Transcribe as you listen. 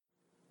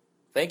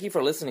Thank you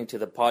for listening to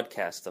the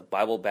podcast of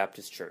Bible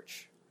Baptist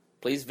Church.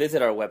 Please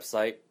visit our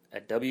website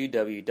at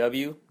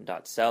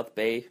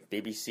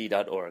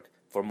www.southbaybbc.org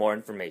for more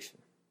information.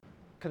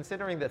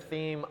 Considering the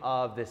theme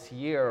of this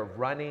year,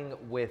 running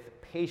with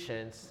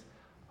patience,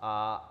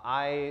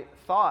 I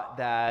thought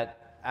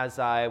that as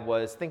I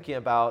was thinking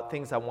about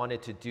things I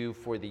wanted to do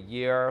for the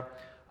year,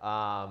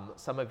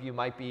 some of you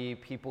might be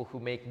people who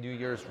make New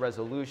Year's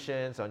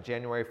resolutions. On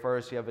January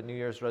 1st, you have a New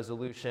Year's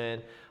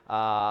resolution.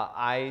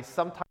 I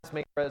sometimes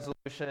make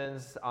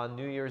resolutions on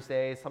New Year's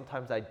Day.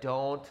 Sometimes I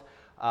don't.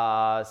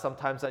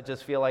 Sometimes I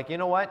just feel like, you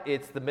know what,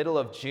 it's the middle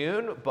of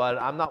June, but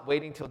I'm not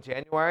waiting till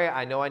January.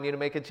 I know I need to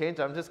make a change.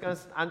 I'm just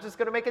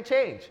gonna make a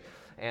change.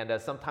 And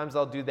sometimes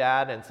I'll do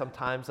that, and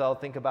sometimes I'll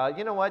think about,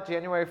 you know what,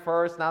 January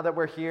 1st, now that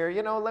we're here,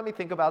 let me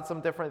think about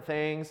some different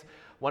things.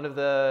 One of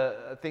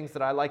the things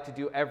that I like to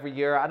do every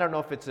year, I don't know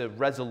if it's a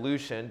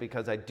resolution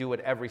because I do it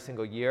every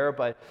single year,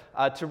 but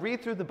to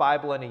read through the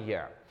Bible in a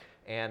year.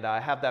 And I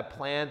have that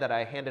plan that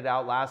I handed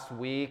out last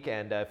week.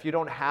 And if you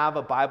don't have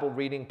a Bible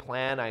reading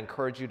plan, I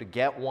encourage you to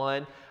get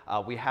one.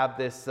 We have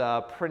this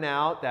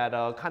printout that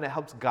kind of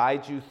helps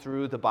guide you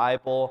through the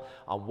Bible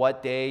on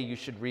what day you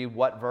should read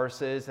what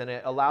verses. And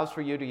it allows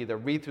for you to either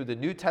read through the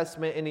New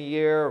Testament in a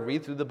year or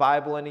read through the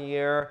Bible in a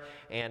year.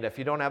 And if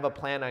you don't have a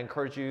plan, I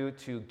encourage you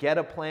to get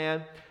a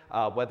plan,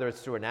 whether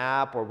it's through an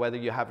app or whether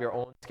you have your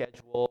own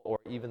schedule or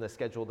even the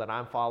schedule that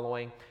I'm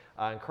following.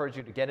 I encourage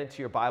you to get into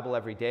your Bible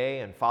every day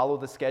and follow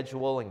the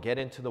schedule and get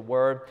into the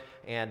Word.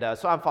 And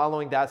so I'm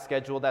following that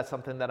schedule. That's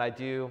something that I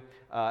do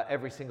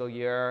every single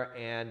year.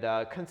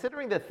 And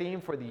considering the theme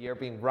for the year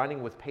being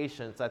running with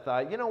patience, I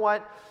thought, you know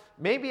what?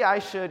 Maybe I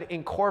should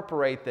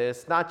incorporate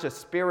this, not just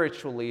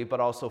spiritually, but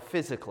also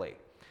physically.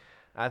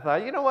 I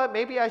thought, you know what,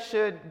 maybe I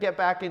should get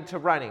back into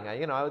running.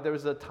 There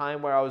was a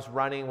time where I was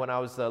running when I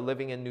was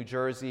living in New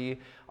Jersey.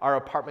 Our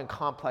apartment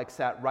complex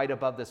sat right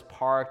above this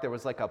park. There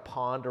was like a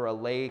pond or a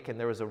lake, and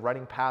there was a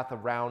running path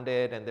around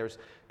it, and there's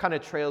kind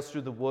of trails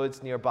through the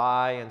woods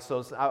nearby. And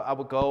so I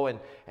would go and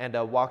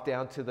walk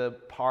down to the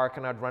park,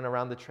 and I'd run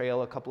around the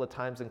trail a couple of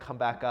times and come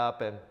back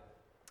up and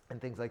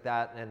things like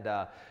that. And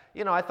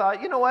I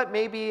thought, you know what,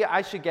 maybe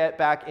I should get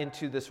back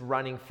into this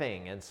running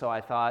thing. And so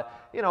I thought,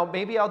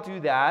 maybe I'll do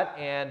that.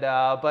 And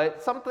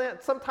but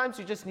sometimes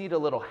you just need a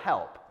little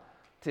help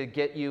to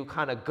get you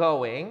kind of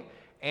going.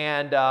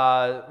 And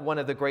one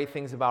of the great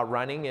things about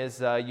running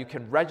is you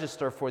can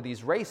register for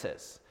these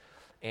races.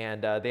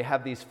 And they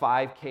have these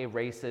 5K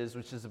races,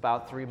 which is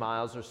about 3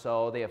 miles or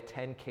so. They have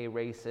 10K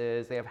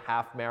races. They have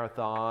half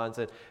marathons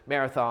and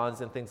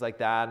things like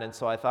that. And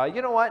so I thought,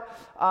 you know what?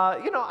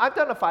 I've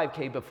done a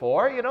 5K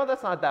before.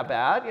 That's not that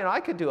bad. I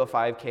could do a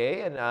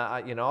 5K, and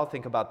I'll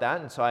think about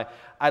that. And so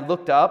I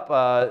looked up,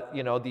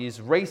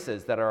 these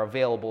races that are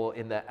available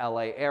in the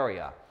LA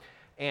area.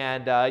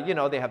 And,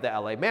 they have the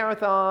LA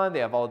Marathon, they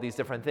have all these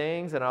different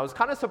things. And I was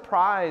kind of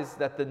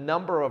surprised at the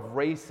number of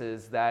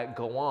races that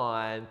go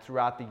on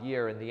throughout the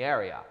year in the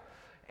area.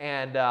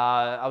 And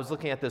I was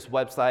looking at this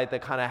website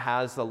that kind of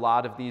has a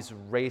lot of these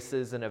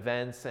races and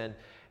events. And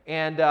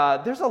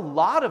there's a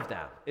lot of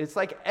them. It's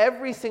like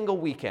every single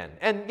weekend.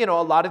 And, a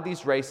lot of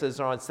these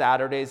races are on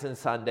Saturdays and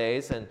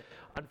Sundays. And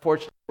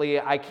unfortunately,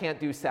 I can't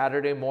do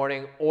Saturday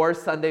morning or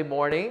Sunday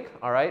morning,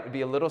 all right? It'd be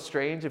a little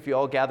strange if you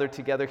all gathered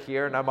together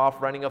here and I'm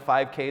off running a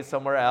 5K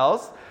somewhere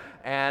else.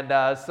 And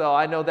so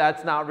I know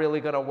that's not really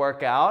going to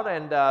work out.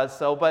 And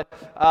but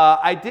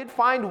I did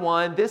find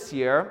one this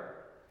year.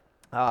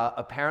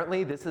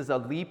 Apparently, this is a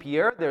leap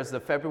year. There's the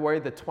February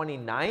the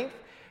 29th.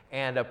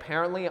 And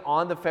apparently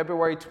on the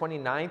February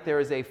 29th, there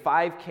is a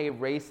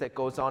 5K race that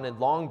goes on in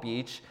Long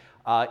Beach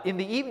in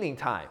the evening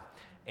time.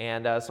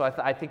 And so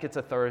I think it's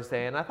a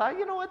Thursday, and I thought,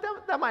 you know what,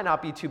 that might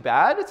not be too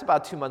bad. It's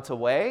about 2 months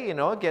away,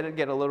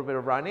 get a little bit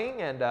of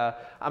running, and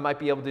I might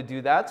be able to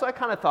do that. So I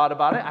kind of thought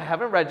about it. I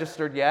haven't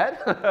registered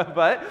yet,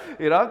 but,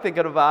 I'm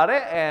thinking about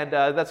it, and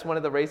that's one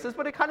of the races.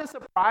 But it kind of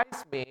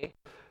surprised me,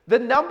 the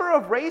number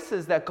of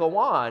races that go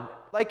on,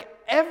 like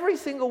every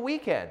single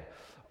weekend.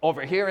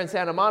 Over here in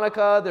Santa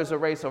Monica, there's a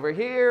race over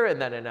here,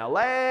 and then in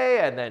LA,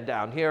 and then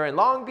down here in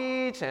Long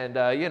Beach, and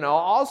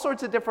all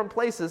sorts of different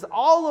places,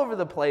 all over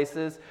the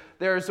places.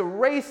 There's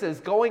races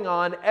going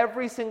on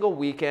every single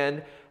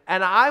weekend,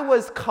 and I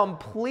was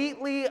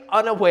completely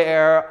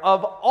unaware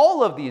of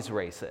all of these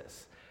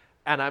races.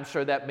 And I'm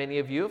sure that many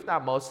of you, if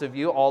not most of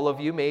you, all of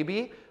you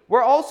maybe,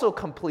 were also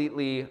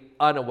completely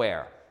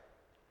unaware.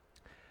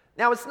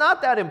 Now, it's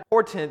not that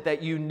important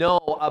that you know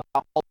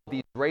about all of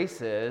these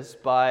races,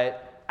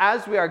 but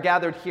as we are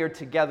gathered here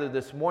together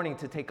this morning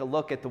to take a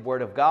look at the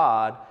Word of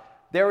God,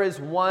 there is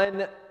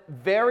one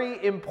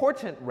very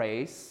important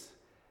race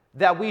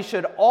that we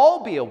should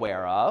all be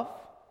aware of.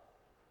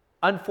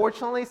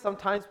 Unfortunately,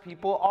 sometimes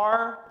people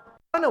are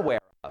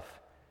unaware of,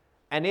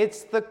 and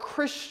it's the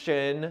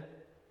Christian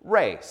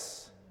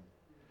race.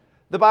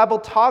 The Bible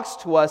talks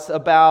to us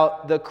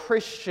about the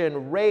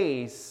Christian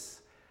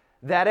race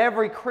that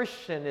every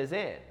Christian is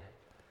in.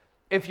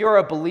 If you're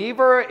a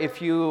believer,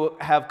 if you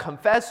have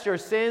confessed your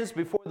sins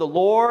before the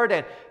Lord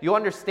and you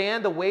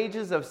understand the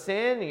wages of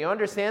sin, and you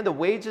understand the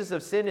wages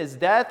of sin is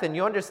death, and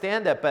you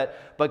understand that,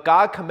 but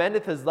God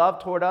commendeth his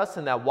love toward us,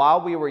 and that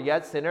while we were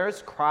yet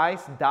sinners,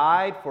 Christ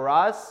died for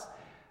us,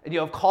 and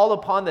you have called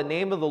upon the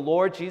name of the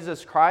Lord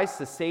Jesus Christ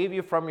to save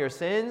you from your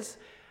sins,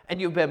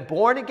 and you've been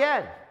born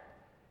again.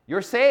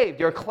 You're saved.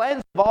 You're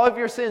cleansed of all of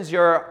your sins.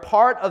 You're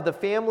part of the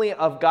family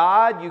of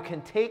God. You can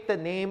take the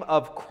name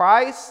of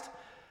Christ.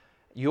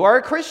 You are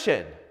a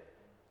Christian.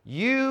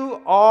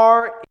 You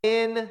are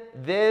in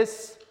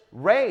this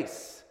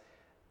race.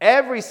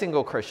 Every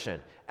single Christian.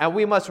 And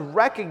we must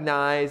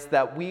recognize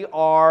that we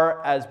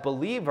are, as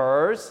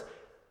believers,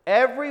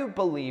 every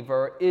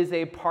believer is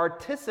a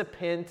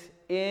participant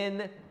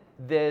in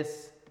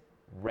this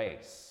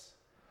race.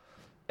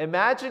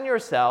 Imagine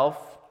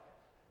yourself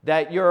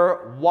that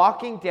you're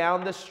walking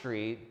down the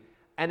street,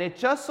 and it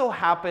just so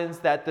happens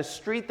that the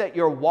street that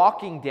you're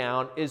walking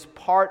down is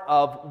part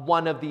of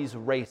one of these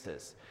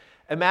races.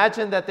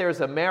 Imagine that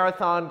there's a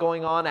marathon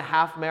going on, a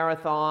half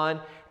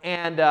marathon,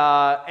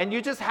 and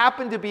you just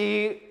happen to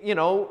be,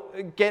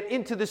 get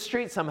into the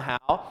street somehow,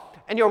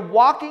 and you're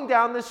walking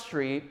down the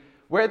street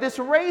where this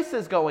race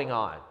is going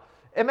on.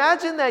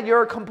 Imagine that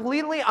you're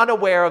completely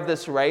unaware of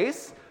this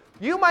race.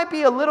 You might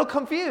be a little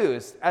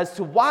confused as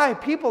to why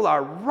people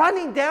are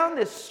running down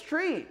this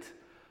street.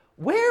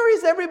 Where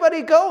is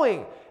everybody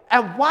going?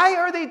 And why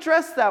are they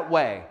dressed that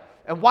way?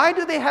 And why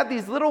do they have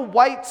these little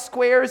white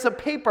squares of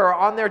paper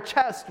on their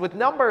chest with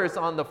numbers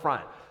on the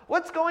front?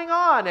 What's going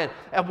on? And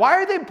why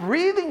are they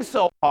breathing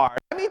so hard?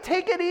 I mean,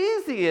 take it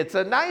easy. It's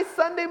a nice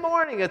Sunday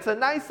morning. It's a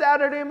nice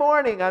Saturday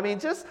morning. I mean,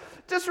 just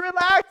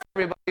relax,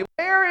 everybody.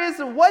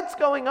 What's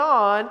going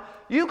on?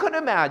 You can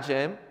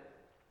imagine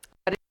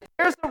that if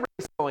there's a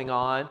race going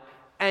on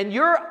and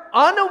you're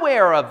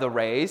unaware of the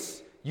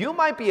race, you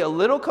might be a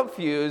little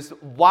confused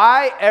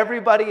why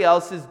everybody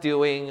else is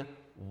doing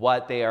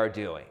what they are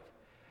doing.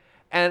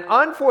 And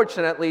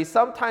unfortunately,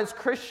 sometimes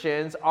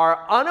Christians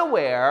are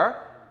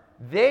unaware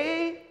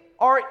they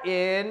are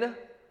in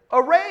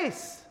a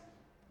race.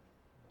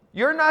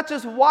 You're not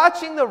just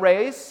watching the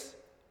race,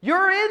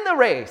 you're in the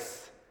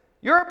race.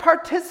 You're a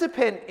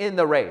participant in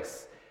the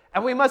race.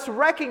 And we must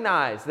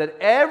recognize that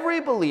every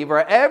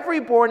believer,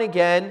 every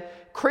born-again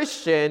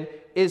Christian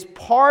is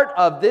part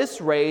of this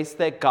race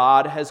that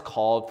God has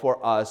called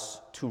for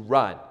us to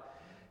run.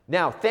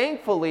 Now,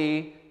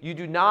 thankfully, you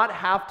do not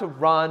have to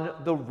run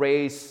the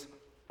race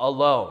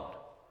alone.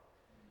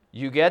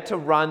 You get to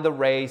run the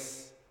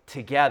race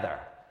together.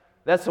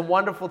 That's the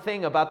wonderful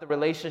thing about the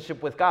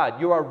relationship with God.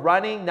 You are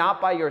running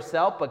not by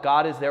yourself, but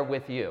God is there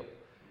with you.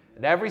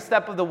 And every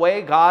step of the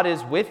way, God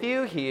is with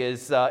you. He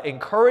is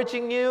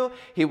encouraging you.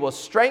 He will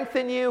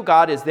strengthen you.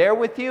 God is there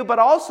with you. But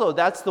also,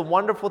 that's the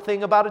wonderful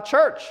thing about a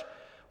church.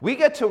 We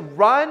get to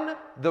run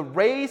the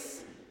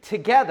race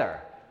together.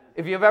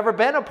 If you've ever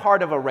been a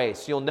part of a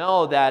race, you'll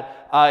know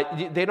that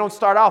they don't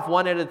start off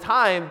one at a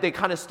time. They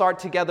kind of start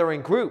together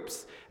in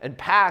groups and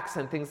packs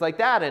and things like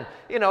that. And,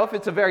 if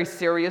it's a very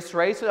serious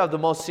race, you have the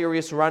most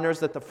serious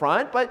runners at the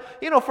front. But,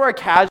 for a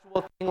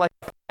casual thing like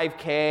a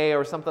 5K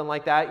or something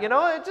like that,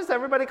 just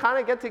everybody kind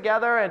of get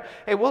together and,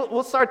 hey,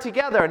 we'll start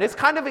together. And it's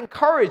kind of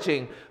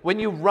encouraging when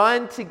you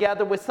run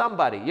together with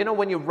somebody.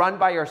 When you run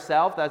by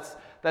yourself,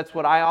 that's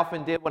what I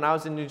often did when I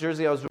was in New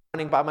Jersey. I was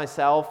running by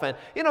myself, and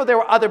there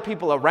were other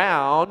people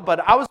around,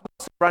 but I was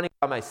mostly running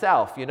by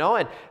myself,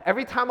 and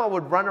every time I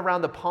would run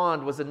around the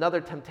pond was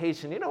another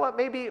temptation. You know what,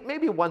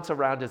 maybe once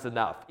around is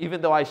enough, even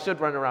though I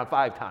should run around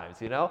 5 times,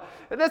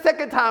 And the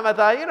second time I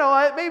thought,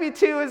 what, maybe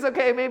 2 is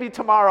okay, maybe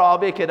tomorrow I'll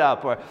make it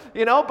up, or,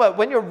 but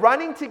when you're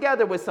running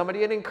together with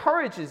somebody, it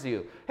encourages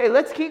you. Hey,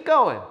 let's keep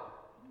going.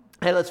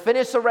 Hey, let's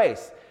finish the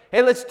race.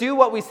 Hey, let's do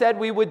what we said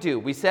we would do.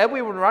 We said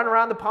we would run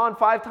around the pond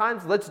 5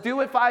 times. Let's do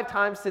it 5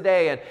 times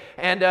today.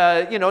 And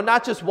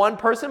not just one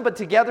person, but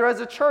together as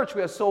a church.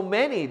 We have so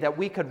many that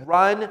we could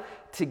run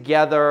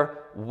together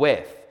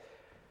with.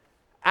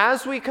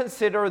 As we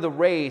consider the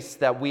race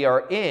that we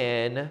are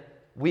in,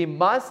 we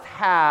must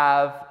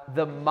have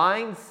the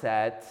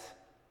mindset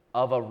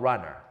of a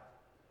runner.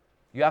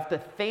 You have to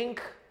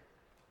think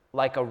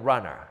like a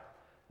runner.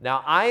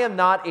 Now, I am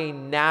not a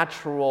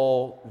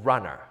natural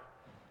runner.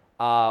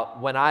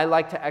 When I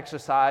like to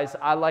exercise,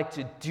 I like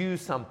to do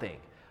something.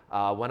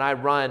 When I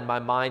run, my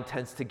mind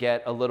tends to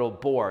get a little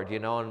bored,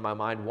 and my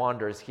mind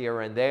wanders here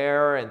and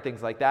there and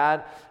things like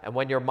that. And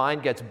when your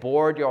mind gets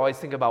bored, you're always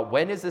thinking about,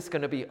 when is this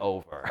going to be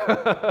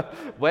over?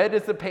 When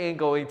is the pain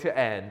going to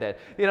end? And,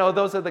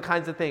 those are the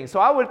kinds of things. So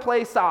I would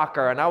play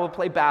soccer and I would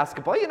play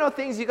basketball,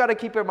 things you got to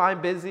keep your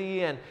mind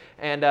busy. And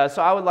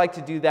so I would like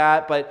to do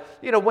that. But,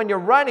 when you're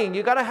running,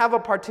 you got to have a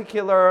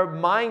particular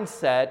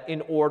mindset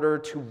in order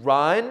to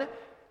run,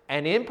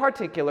 and in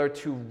particular,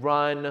 to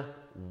run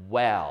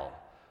well.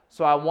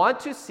 So I want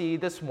to see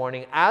this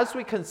morning, as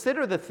we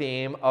consider the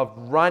theme of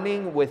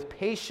running with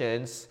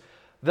patience,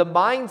 the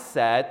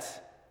mindset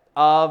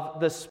of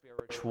the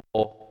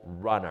spiritual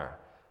runner.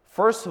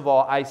 First of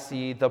all, I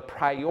see the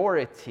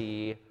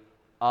priority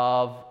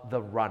of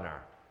the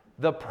runner.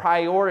 The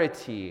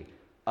priority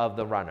of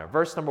the runner.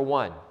 Verse number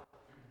 1.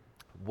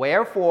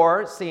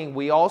 Wherefore, seeing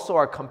we also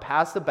are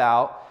compassed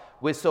about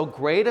with so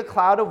great a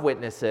cloud of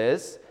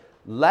witnesses,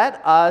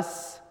 let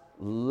us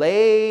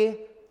lay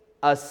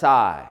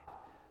aside.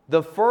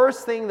 The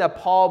first thing that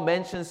Paul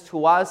mentions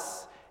to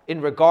us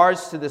in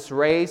regards to this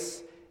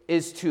race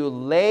is to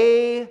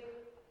lay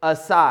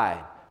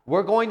aside.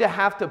 We're going to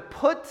have to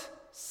put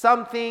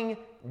something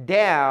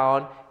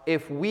down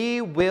if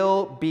we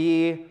will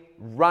be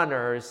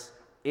runners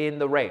in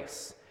the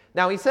race.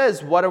 Now he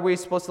says, what are we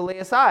supposed to lay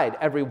aside?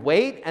 Every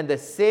weight and the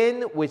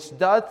sin which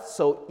doth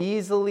so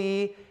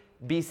easily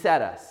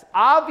beset us.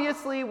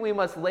 Obviously, we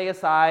must lay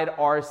aside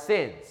our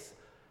sins.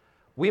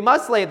 We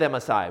must lay them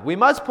aside. We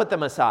must put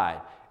them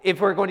aside. If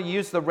we're going to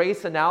use the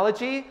race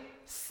analogy,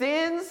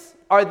 sins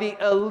are the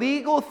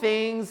illegal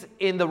things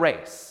in the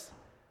race.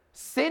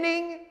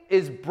 Sinning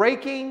is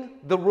breaking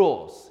the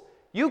rules.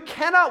 You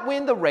cannot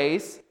win the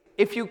race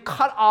if you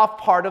cut off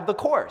part of the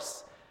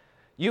course.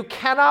 You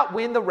cannot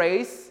win the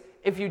race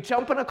if you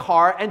jump in a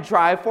car and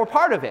drive for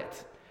part of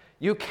it.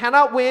 You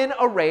cannot win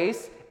a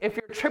race if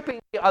you're tripping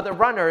the other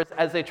runners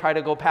as they try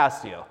to go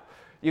past you.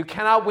 You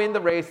cannot win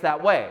the race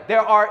that way.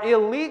 There are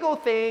illegal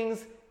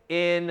things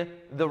in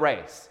the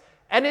race.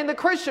 And in the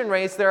Christian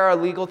race, there are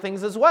illegal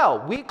things as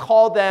well. We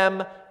call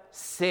them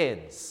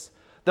sins.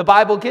 The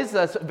Bible gives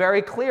us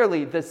very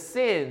clearly the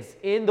sins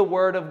in the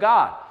Word of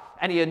God.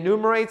 And he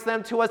enumerates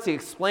them to us. He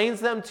explains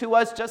them to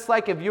us. Just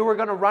like if you were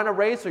going to run a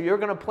race or you're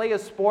going to play a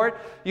sport,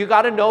 you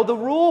got to know the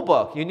rule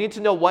book. You need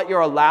to know what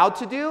you're allowed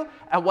to do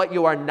and what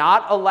you are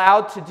not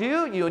allowed to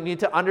do. You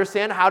need to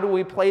understand, how do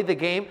we play the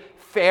game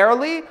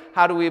fairly?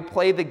 How do we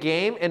play the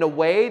game in a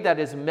way that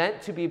is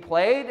meant to be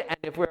played? And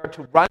if we are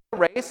to run a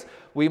race,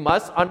 we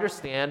must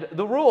understand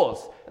the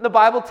rules. And the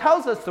Bible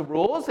tells us the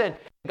rules, and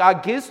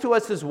God gives to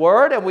us his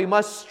word, and we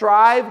must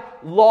strive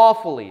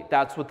lawfully.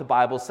 That's what the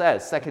Bible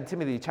says. 2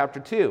 Timothy chapter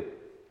 2.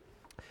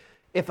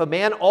 If a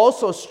man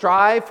also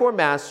strive for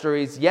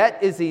masteries,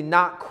 yet is he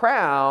not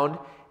crowned,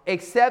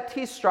 except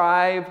he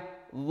strive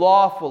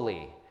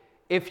lawfully.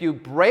 If you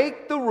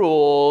break the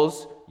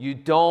rules, you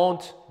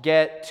don't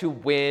get to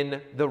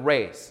win the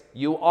race.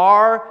 You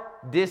are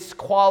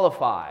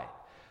disqualified.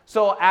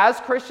 So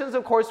as Christians,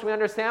 of course, we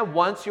understand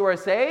once you are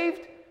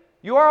saved,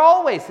 you are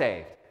always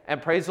saved.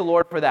 And praise the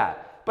Lord for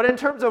that. But in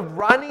terms of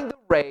running the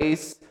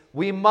race,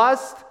 we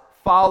must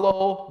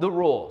follow the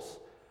rules.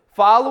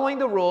 Following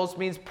the rules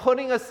means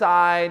putting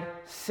aside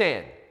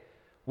sin.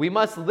 We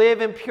must live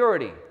in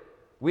purity.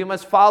 We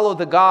must follow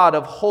the God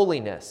of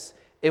holiness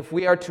if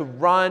we are to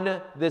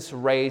run this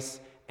race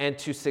and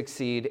to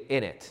succeed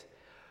in it.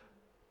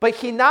 But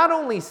he not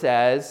only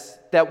says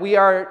that we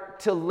are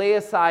to lay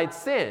aside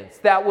sins.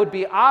 That would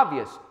be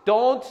obvious.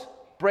 Don't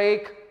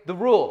break the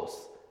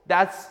rules.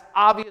 That's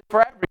obvious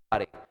for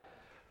everybody.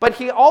 But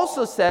he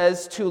also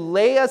says to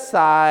lay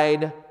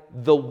aside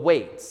the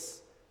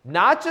weights.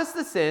 Not just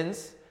the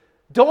sins.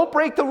 Don't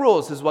break the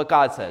rules is what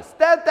God says.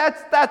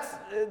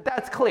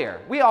 That's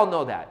clear. We all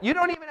know that. You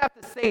don't even have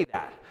to say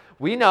that.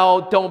 We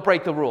know don't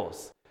break the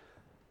rules.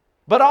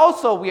 But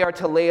also we are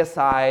to lay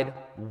aside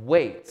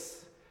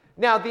weights.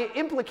 Now, the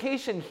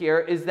implication here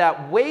is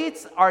that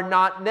weights are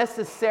not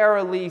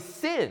necessarily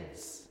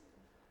sins,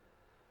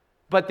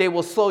 but they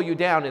will slow you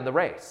down in the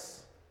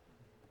race.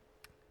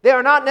 They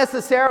are not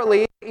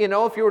necessarily,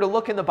 if you were to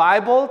look in the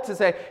Bible to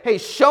say, hey,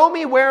 show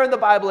me where in the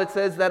Bible it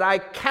says that I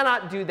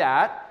cannot do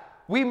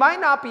that, we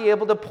might not be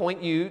able to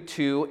point you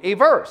to a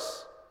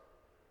verse.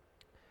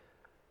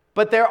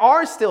 But there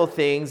are still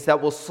things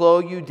that will slow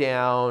you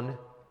down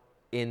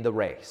in the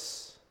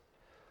race.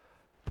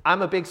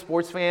 I'm a big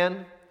sports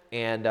fan.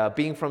 And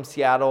being from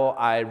Seattle,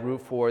 I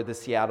root for the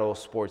Seattle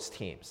sports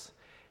teams.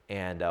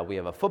 And we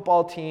have a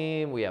football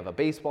team, we have a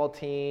baseball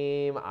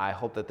team. I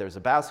hope that there's a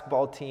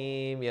basketball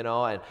team, And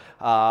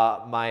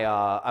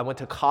I went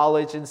to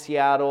college in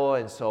Seattle,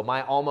 and so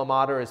my alma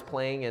mater is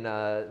playing in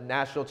a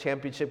national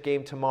championship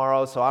game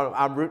tomorrow. So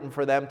I'm rooting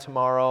for them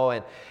tomorrow,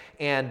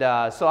 and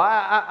so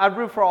I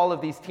root for all of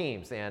these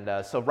teams.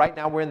 And so right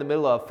now we're in the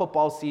middle of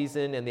football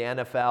season in the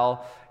NFL,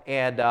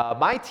 and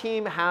my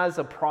team has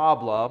a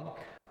problem.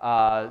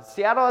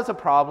 Seattle has a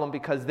problem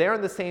because they're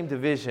in the same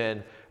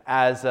division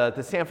as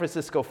the San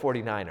Francisco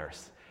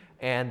 49ers.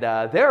 And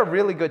they're a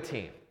really good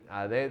team.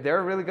 They're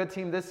a really good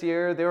team this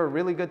year. They were a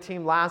really good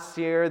team last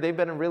year. They've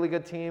been a really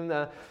good team,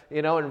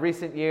 in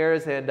recent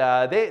years. And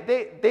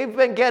they've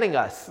been getting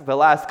us the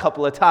last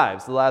couple of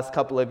times, the last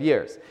couple of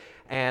years.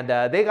 And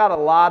they got a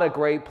lot of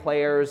great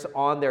players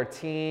on their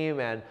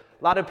team, and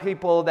a lot of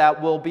people that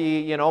will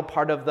be,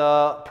 part of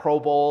the Pro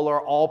Bowl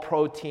or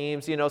all-pro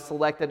teams,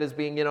 selected as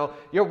being,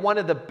 you're one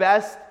of the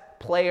best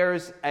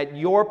players at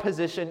your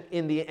position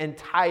in the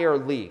entire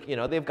league.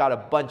 They've got a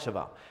bunch of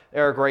them.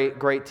 They're a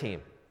great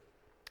team.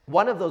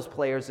 One of those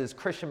players is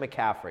Christian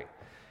McCaffrey.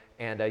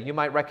 And you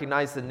might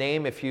recognize the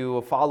name if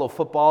you follow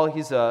football.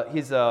 He's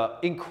a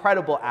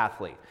incredible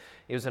athlete.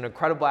 He was an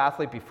incredible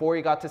athlete before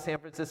he got to San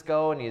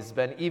Francisco, and he's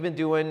been even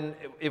doing,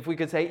 if we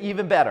could say,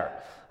 even better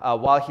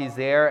while he's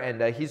there,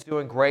 and he's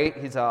doing great.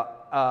 He's an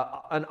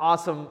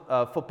awesome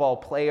football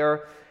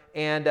player,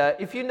 And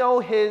if you know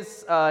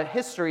his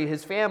history,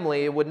 his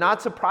family, it would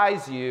not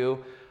surprise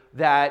you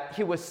that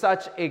he was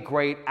such a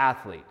great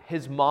athlete.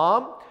 His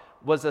mom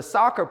was a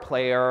soccer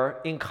player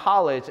in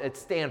college at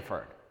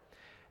Stanford.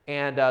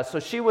 And so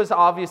she was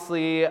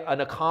obviously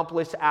an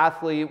accomplished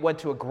athlete, went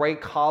to a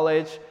great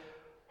college.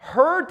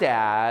 Her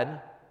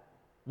dad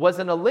was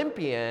an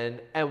Olympian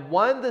and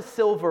won the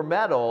silver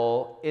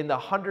medal in the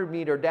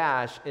 100-meter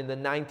dash in the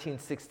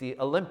 1960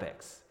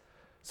 Olympics.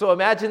 So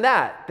imagine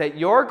that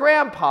your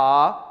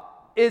grandpa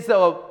is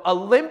an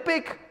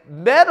Olympic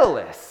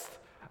medalist.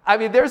 I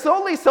mean, there's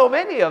only so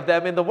many of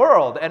them in the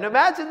world. And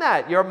imagine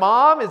that. Your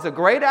mom is a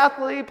great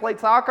athlete, played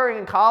soccer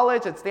in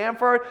college at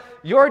Stanford.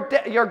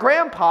 Your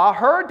grandpa,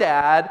 her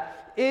dad,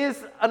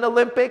 is an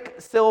Olympic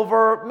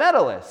silver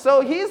medalist.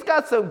 So he's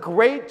got some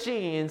great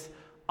genes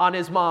on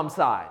his mom's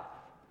side.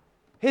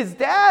 His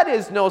dad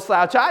is no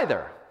slouch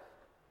either.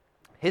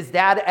 His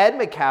dad, Ed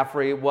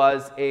McCaffrey,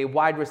 was a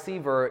wide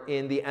receiver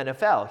in the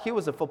NFL. He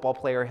was a football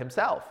player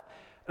himself.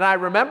 And I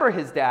remember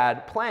his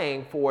dad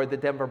playing for the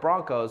Denver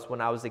Broncos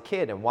when I was a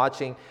kid and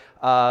watching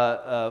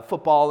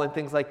football and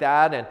things like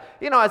that. And,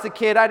 as a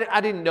kid, I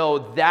didn't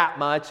know that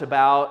much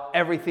about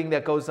everything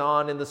that goes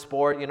on in the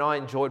sport. I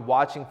enjoyed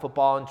watching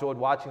football, enjoyed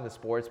watching the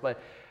sports. But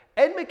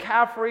Ed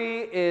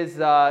McCaffrey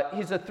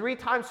he's a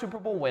 3-time Super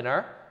Bowl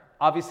winner,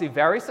 obviously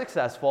very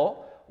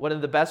successful, one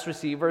of the best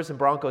receivers in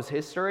Broncos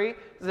history.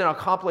 He's an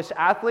accomplished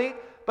athlete,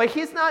 but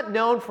he's not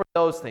known for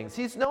those things.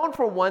 He's known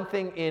for one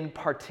thing in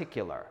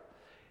particular.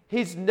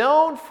 He's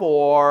known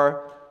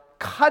for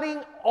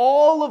cutting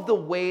all of the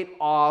weight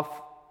off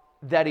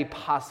that he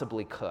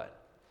possibly could.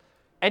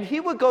 And he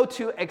would go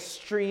to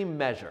extreme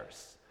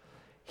measures.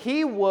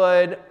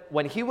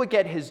 When he would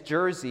get his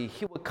jersey,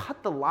 he would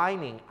cut the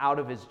lining out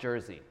of his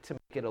jersey to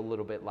make it a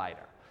little bit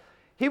lighter.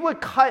 He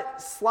would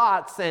cut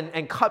slots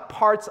and cut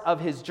parts of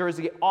his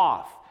jersey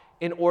off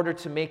in order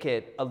to make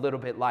it a little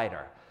bit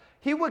lighter.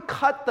 He would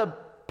cut the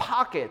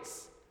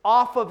pockets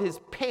off of his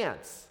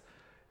pants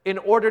in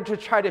order to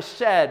try to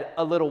shed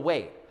a little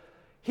weight.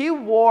 He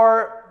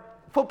wore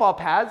football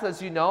pads.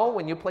 As you know,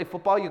 when you play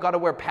football, you got to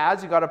wear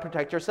pads. You got to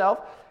protect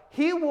yourself.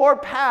 He wore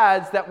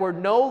pads that were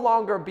no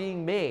longer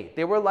being made.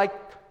 They were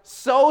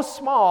so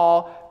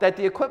small that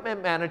the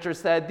equipment manager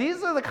said,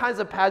 these are the kinds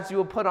of pads you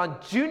would put on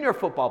junior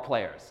football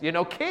players,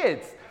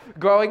 kids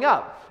growing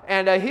up.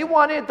 And he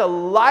wanted the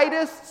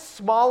lightest,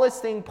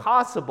 smallest thing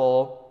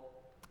possible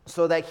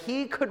so that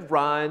he could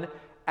run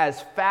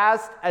as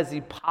fast as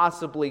he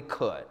possibly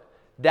could.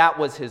 That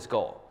was his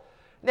goal.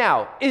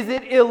 Now, is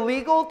it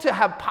illegal to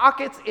have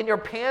pockets in your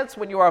pants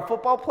when you are a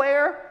football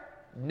player?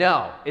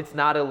 No, it's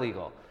not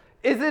illegal.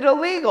 Is it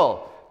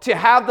illegal to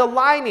have the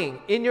lining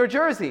in your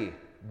jersey?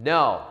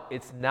 No,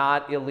 it's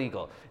not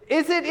illegal.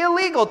 Is it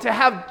illegal to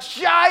have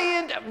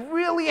giant,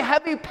 really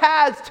heavy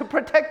pads to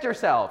protect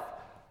yourself?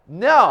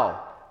 No,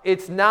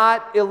 it's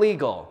not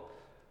illegal.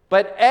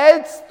 But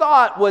Ed's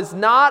thought was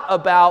not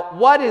about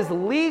what is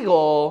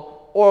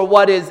legal or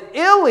what is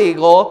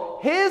illegal.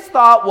 His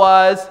thought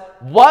was,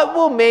 what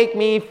will make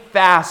me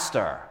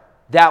faster?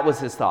 That was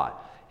his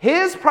thought.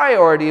 His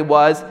priority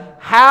was,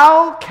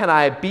 how can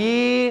I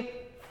be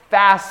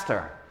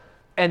faster?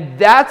 And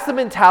that's the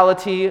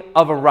mentality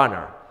of a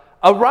runner.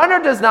 A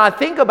runner does not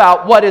think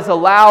about what is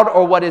allowed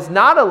or what is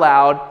not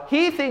allowed.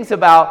 He thinks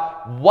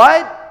about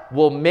what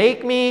will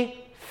make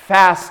me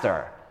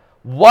faster.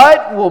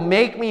 What will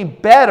make me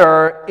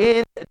better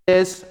in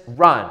this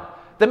run?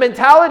 The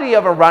mentality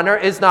of a runner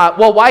is not,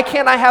 well, why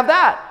can't I have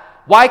that?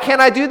 Why can't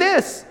I do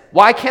this?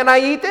 Why can't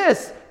I eat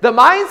this? The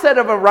mindset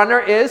of a runner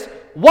is,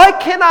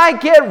 what can I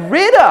get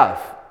rid of?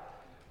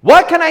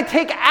 What can I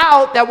take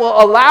out that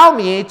will allow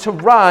me to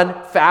run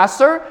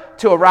faster,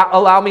 to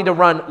allow me to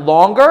run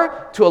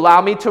longer, to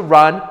allow me to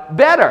run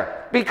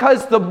better?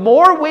 Because the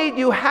more weight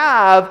you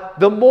have,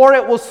 the more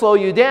it will slow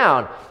you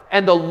down.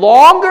 And the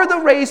longer the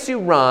race you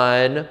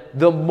run,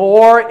 the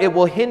more it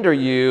will hinder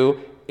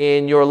you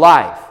in your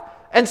life.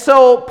 And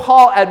so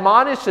Paul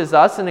admonishes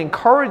us and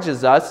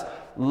encourages us,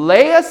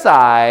 lay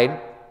aside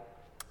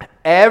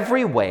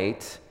every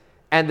weight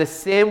and the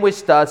sin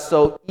which does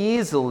so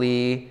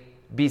easily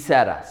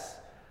beset us.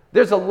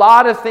 There's a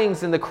lot of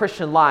things in the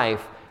Christian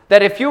life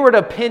that if you were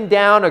to pin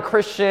down a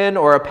Christian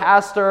or a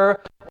pastor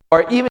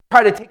or even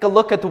try to take a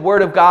look at the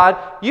Word of God,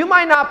 you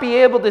might not be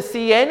able to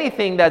see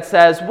anything that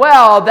says,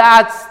 well,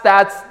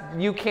 that's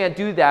you can't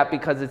do that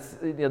because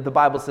the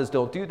Bible says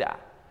don't do that.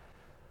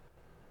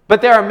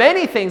 But there are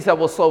many things that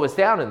will slow us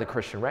down in the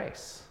Christian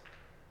race.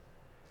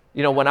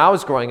 When I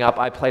was growing up,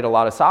 I played a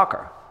lot of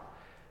soccer.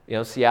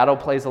 Seattle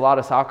plays a lot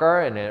of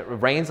soccer, and it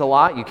rains a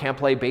lot. You can't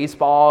play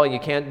baseball. You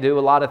can't do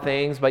a lot of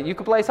things, but you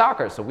can play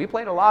soccer. So we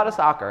played a lot of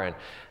soccer.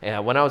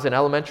 And when I was in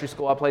elementary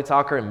school, I played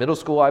soccer. In middle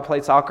school, I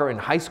played soccer. In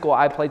high school,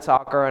 I played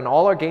soccer. And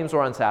all our games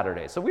were on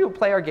Saturdays. So we would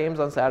play our games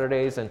on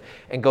Saturdays and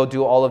go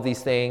do all of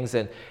these things.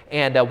 And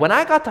when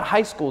I got to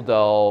high school,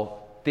 though,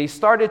 they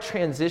started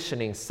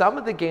transitioning. Some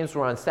of the games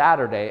were on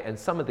Saturday, and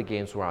some of the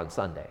games were on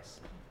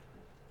Sundays.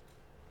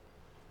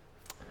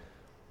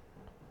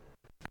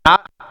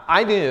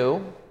 I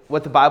knew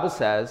what the Bible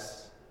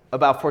says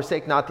about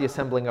forsake not the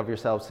assembling of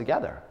yourselves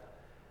together.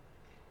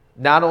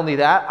 Not only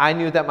that, I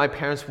knew that my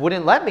parents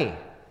wouldn't let me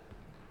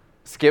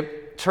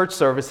skip church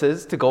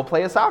services to go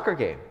play a soccer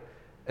game.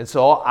 And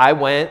so I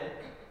went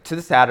to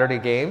the Saturday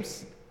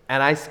games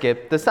and I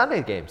skipped the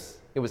Sunday games.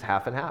 It was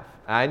half and half.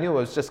 I knew it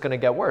was just going to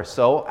get worse.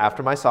 So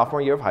after my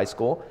sophomore year of high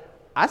school,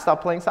 I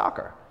stopped playing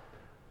soccer.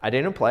 I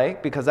didn't play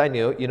because I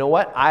knew, you know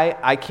what,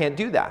 I can't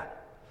do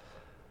that.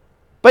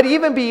 But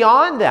even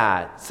beyond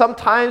that,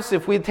 sometimes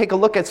if we take a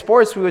look at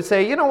sports, we would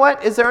say, you know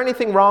what, is there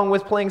anything wrong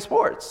with playing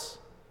sports?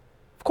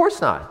 Of course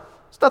not.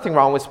 There's nothing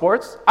wrong with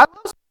sports. I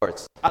love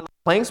sports. I love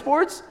playing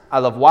sports. I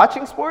love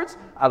watching sports.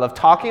 I love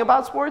talking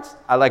about sports.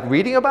 I like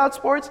reading about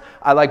sports.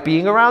 I like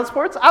being around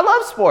sports. I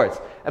love sports.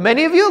 And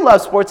many of you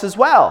love sports as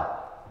well.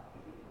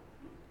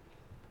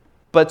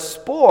 But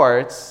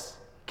sports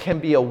can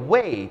be a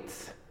weight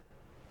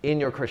in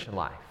your Christian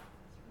life.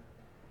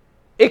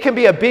 It can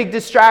be a big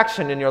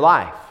distraction in your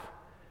life.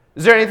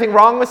 Is there anything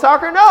wrong with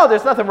soccer? No,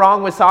 there's nothing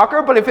wrong with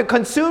soccer, but if it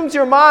consumes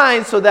your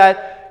mind so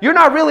that you're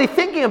not really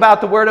thinking about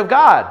the Word of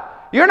God,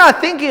 you're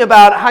not thinking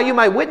about how you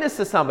might witness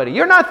to somebody,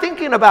 you're not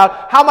thinking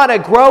about how might I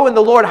grow in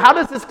the Lord, how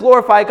does this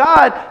glorify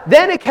God,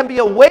 then it can be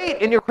a weight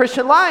in your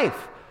Christian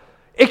life.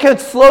 It can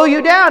slow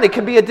you down. It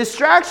can be a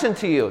distraction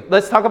to you.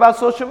 Let's talk about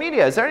social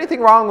media. Is there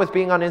anything wrong with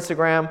being on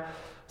Instagram?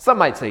 Some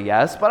might say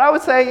yes, but I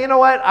would say, you know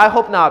what? I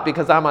hope not,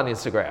 because I'm on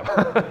Instagram.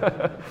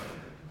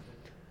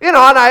 And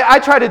I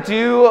try to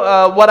do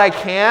what I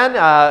can.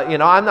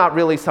 I'm not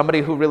really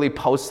somebody who really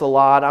posts a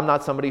lot. I'm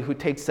not somebody who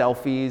takes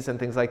selfies and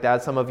things like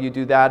that. Some of you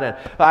do that, and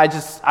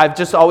I've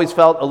just always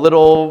felt a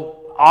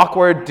little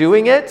awkward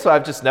doing it, so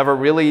I've just never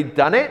really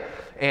done it,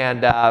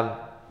 and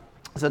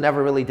so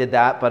never really did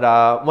that.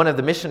 But one of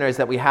the missionaries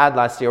that we had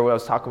last year, I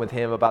was talking with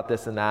him about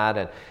this and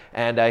that,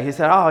 and he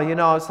said, I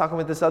was talking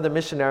with this other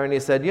missionary, and he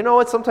said, you know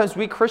what, sometimes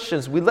we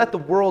Christians, we let the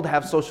world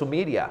have social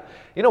media.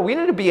 We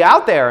need to be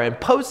out there and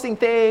posting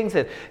things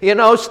and,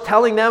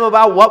 telling them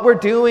about what we're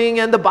doing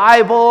and the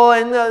Bible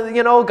and,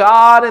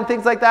 God and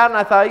things like that. And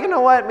I thought, you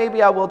know what,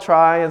 maybe I will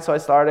try. And so I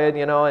started,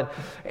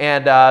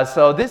 and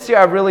so this year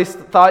I really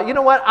thought, you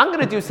know what, I'm going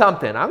to do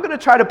something. I'm going to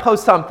try to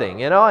post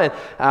something, and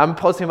I'm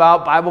posting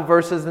about Bible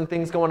verses and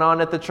things going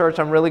on at the church.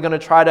 I'm really going to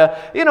try to,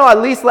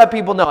 at least let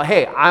people know,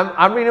 hey,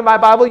 I'm reading my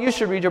Bible. You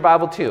should read your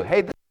Bible too.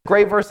 Hey, this is a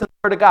great verse in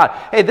the Word of God.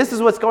 Hey, this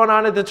is what's going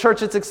on at the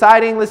church. It's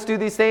exciting. Let's do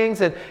these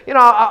things. And,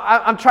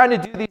 I'm trying to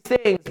do these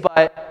things,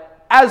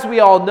 but as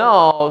we all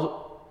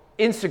know,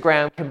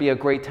 Instagram can be a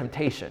great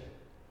temptation.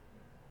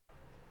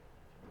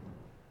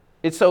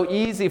 It's so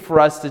easy for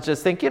us to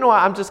just think,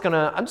 I'm just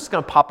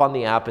gonna pop on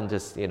the app and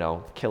just,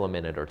 kill a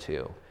minute or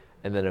two.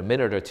 And then a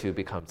minute or two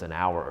becomes an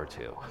hour or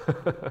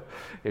two.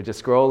 You're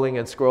just scrolling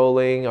and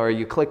scrolling, or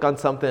you click on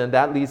something and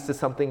that leads to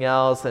something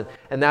else, and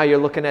now you're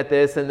looking at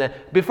this, and then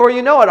before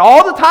you know it,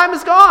 all the time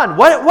is gone.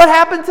 What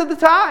happened to the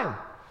time?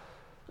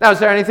 Now, is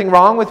there anything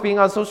wrong with being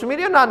on social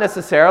media? Not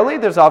necessarily.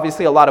 There's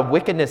obviously a lot of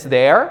wickedness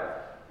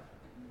there.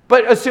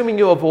 But assuming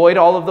you avoid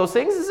all of those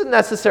things isn't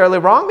necessarily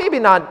wrong. Maybe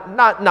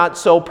not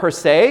so per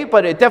se,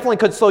 but it definitely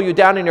could slow you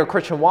down in your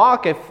Christian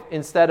walk if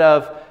instead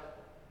of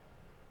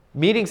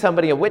meeting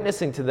somebody and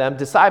witnessing to them,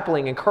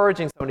 discipling,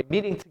 encouraging somebody,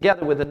 meeting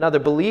together with another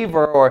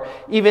believer, or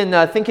even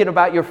thinking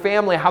about your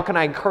family, how can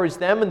I encourage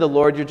them in the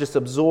Lord? You're just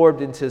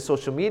absorbed into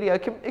social media.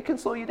 It can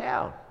slow you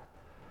down.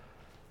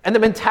 And the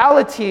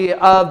mentality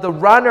of the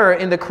runner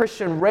in the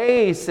Christian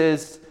race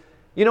is,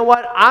 you know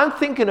what? I'm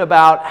thinking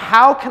about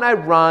how can I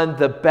run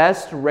the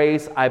best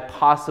race I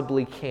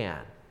possibly can.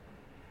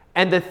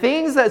 And the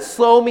things that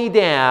slow me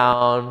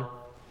down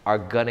are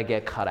going to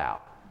get cut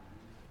out.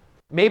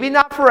 Maybe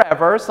not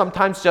forever,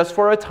 sometimes just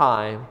for a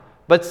time,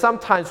 but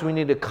sometimes we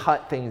need to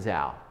cut things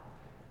out.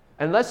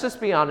 And let's just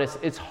be honest,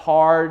 it's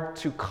hard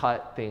to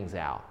cut things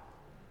out.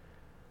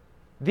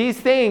 These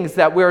things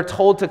that we're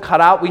told to cut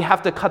out, we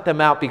have to cut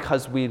them out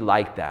because we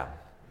like them.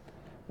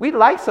 We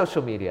like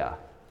social media.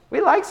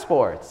 We like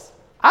sports.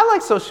 I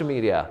like social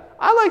media.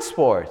 I like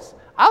sports.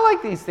 I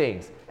like these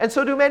things. And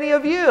so do many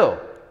of you.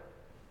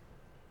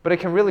 But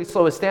it can really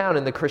slow us down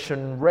in the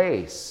Christian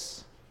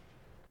race.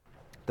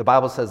 The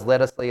Bible says,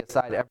 let us lay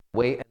aside every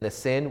weight and the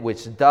sin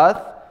which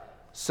doth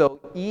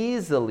so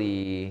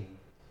easily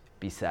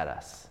beset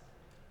us.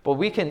 But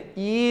we can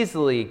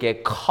easily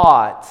get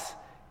caught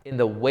in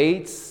the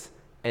weights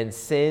and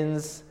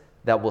sins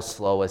that will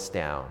slow us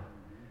down.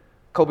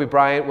 Kobe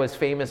Bryant was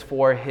famous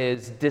for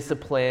his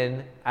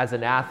discipline as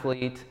an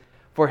athlete.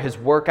 For his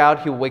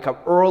workout, he would wake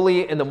up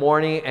early in the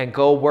morning and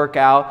go work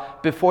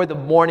out before the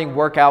morning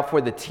workout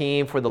for the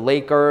team, for the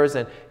Lakers.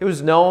 And he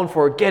was known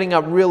for getting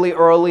up really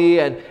early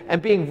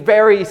and being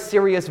very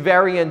serious,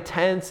 very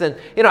intense, and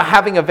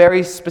having a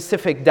very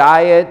specific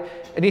diet.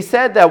 And he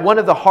said that one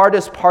of the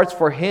hardest parts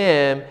for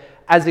him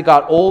as he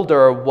got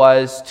older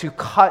was to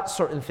cut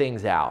certain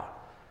things out.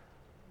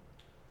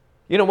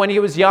 When he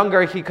was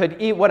younger, he could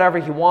eat whatever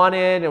he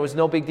wanted. It was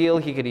no big deal.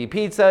 He could eat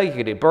pizza, he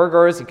could eat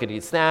burgers, he could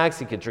eat snacks,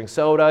 he could drink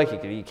soda, he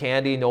could eat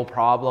candy, no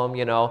problem,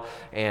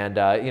 And,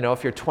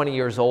 if you're 20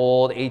 years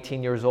old,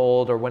 18 years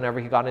old, or whenever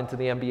he got into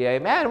the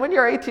NBA, man, when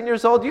you're 18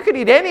 years old, you could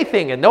eat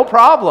anything and no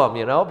problem,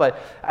 But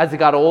as he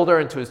got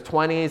older, into his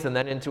 20s and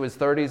then into his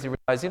 30s, he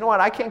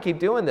realized, I can't keep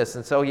doing this.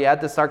 And so he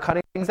had to start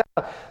cutting things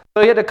out.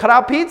 So he had to cut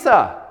out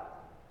pizza.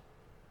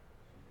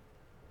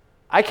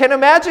 I can't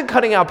imagine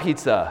cutting out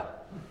pizza.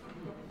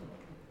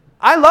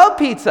 I love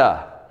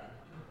pizza.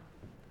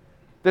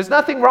 There's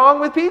nothing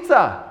wrong with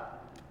pizza.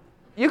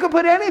 You can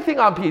put anything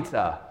on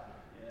pizza.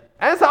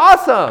 And it's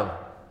awesome.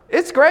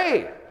 It's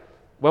great.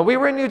 When we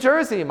were in New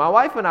Jersey, my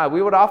wife and I,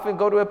 we would often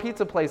go to a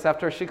pizza place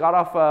after she got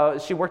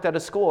off, she worked at a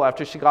school.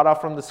 After she got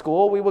off from the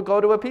school, we would go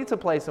to a pizza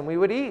place and we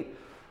would eat.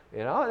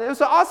 And it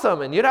was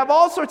awesome. And you'd have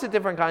all sorts of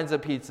different kinds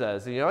of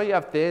pizzas. You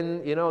have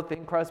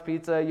thin crust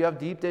pizza. You have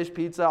deep dish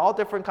pizza, all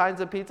different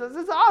kinds of pizzas.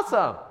 It's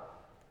awesome.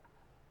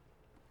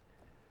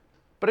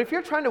 But if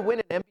you're trying to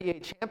win an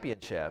NBA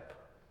championship,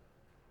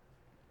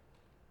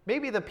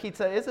 maybe the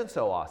pizza isn't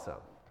so awesome.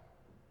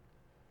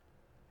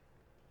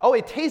 Oh,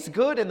 it tastes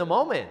good in the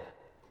moment.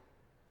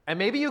 And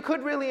maybe you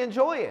could really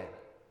enjoy it.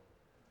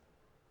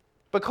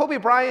 But Kobe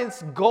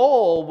Bryant's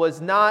goal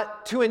was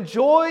not to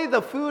enjoy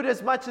the food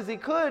as much as he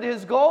could.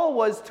 His goal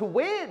was to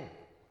win.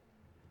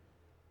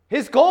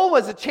 His goal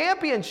was a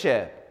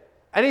championship.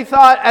 And he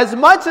thought, as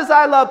much as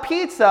I love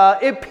pizza,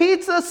 if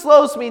pizza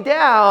slows me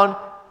down,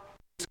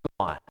 it's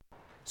gone.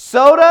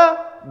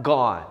 Soda,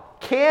 gone.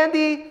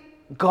 Candy,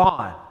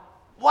 gone.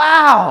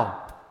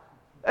 Wow.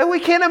 And we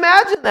can't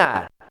imagine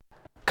that.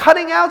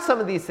 Cutting out some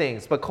of these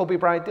things. But Kobe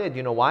Bryant did.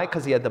 You know why?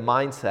 Because he had the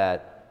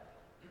mindset.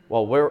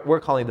 Well, we're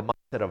calling it the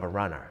mindset of a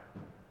runner.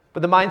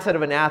 But the mindset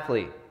of an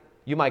athlete,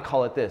 you might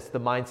call it this, the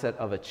mindset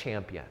of a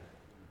champion.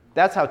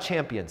 That's how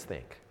champions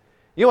think.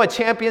 You know what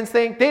champions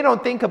think? They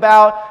don't think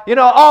about,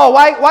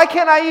 why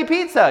can't I eat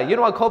pizza? You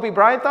know what Kobe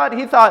Bryant thought?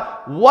 He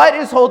thought, what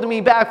is holding me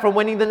back from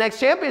winning the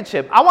next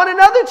championship? I want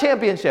another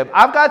championship.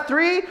 I've got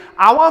 3,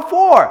 I want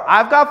 4.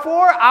 I've got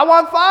 4, I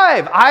want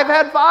 5. I've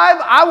had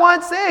 5, I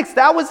want 6.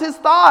 That was his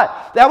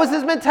thought. That was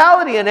his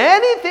mentality. And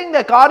anything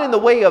that got in the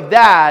way of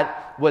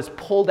that was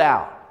pulled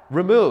out,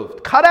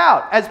 removed, cut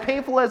out, as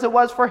painful as it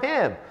was for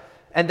him.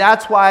 And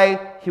that's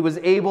why he was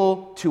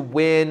able to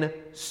win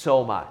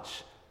so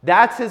much.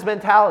 That's his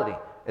mentality.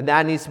 And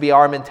that needs to be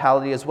our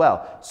mentality as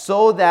well.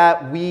 So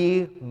that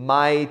we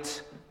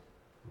might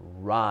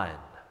run.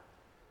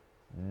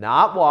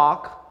 Not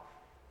walk,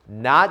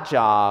 not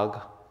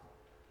jog,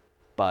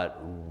 but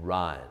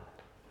run.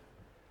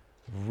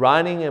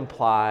 Running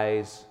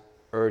implies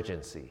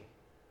urgency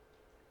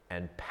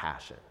and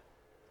passion.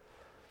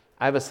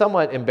 I have a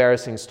somewhat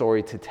embarrassing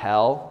story to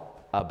tell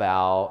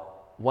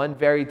about one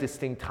very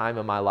distinct time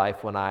in my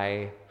life when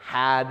I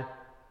had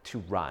to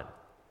run.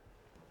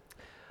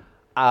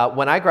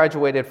 When I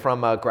graduated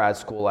from grad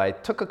school, I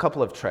took a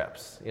couple of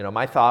trips.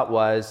 My thought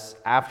was,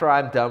 after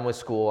I'm done with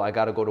school, I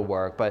got to go to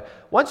work. But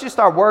once you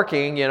start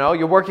working,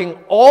 you're working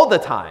all the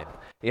time,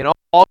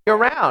 all year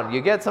round.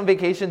 You get some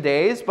vacation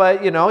days,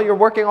 but, you're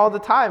working all the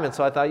time. And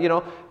so I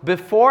thought,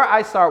 before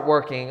I start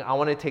working, I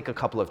want to take a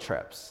couple of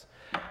trips.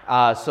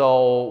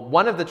 So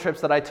one of the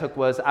trips that I took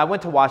was I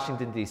went to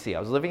Washington, D.C. I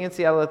was living in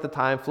Seattle at the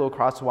time, flew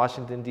across to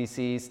Washington,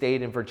 D.C.,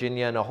 stayed in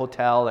Virginia in a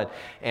hotel,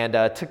 and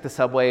took the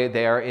subway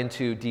there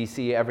into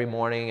D.C. every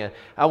morning. And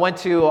I went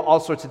to all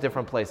sorts of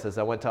different places.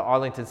 I went to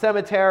Arlington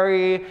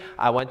Cemetery.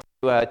 I went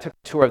to took a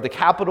tour of the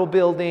Capitol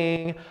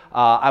building.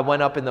 I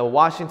went up in the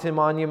Washington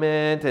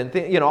Monument,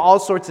 and all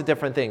sorts of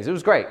different things. It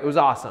was great. It was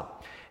awesome.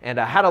 And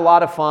I had a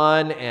lot of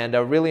fun, and I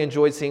really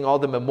enjoyed seeing all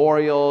the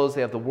memorials. They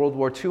have the World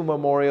War II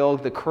memorial,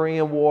 the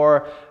Korean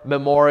War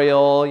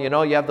memorial. You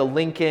have the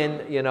Lincoln,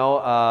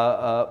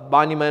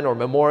 monument or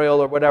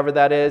memorial or whatever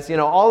that is.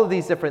 All of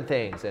these different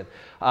things. And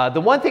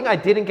the one thing I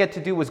didn't get to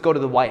do was go to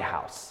the White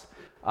House.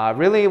 I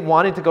really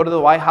wanted to go to the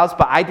White House,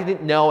 but I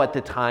didn't know at the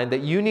time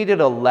that you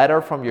needed a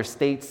letter from your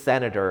state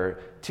senator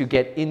to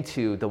get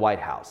into the White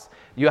House.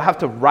 You have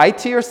to write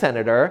to your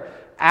senator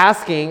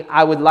asking,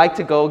 I would like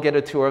to go get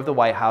a tour of the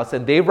White House,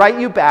 and they write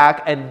you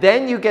back, and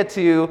then you get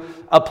to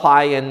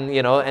apply,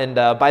 and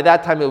by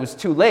that time it was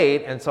too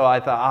late, and so I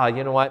thought,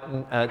 you know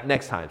what,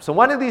 next time. So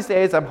one of these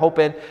days I'm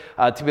hoping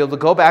to be able to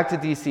go back to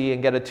DC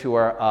and get a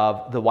tour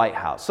of the White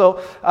House.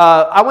 So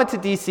I went to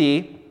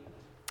DC.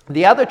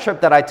 The other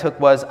trip that I took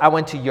was I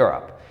went to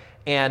Europe.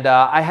 And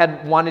I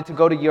had wanted to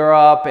go to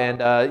Europe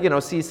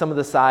and see some of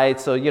the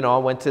sites. So I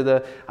went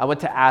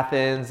to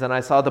Athens and I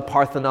saw the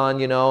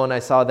Parthenon, and I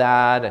saw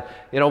that.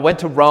 And went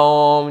to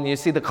Rome. And you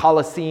see the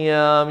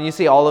Colosseum. You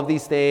see all of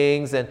these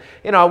things. And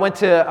I went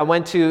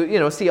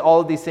to see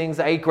all of these things.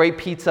 I ate great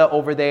pizza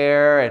over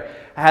there and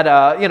had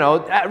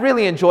I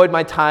really enjoyed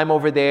my time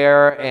over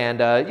there. And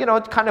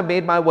kind of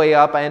made my way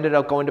up. I ended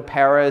up going to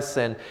Paris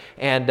and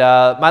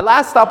my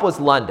last stop was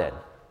London.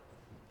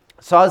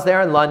 So I was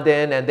there in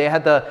London, and they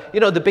had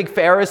the big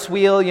Ferris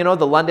wheel,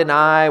 the London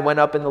Eye. Went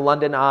up in the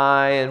London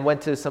Eye and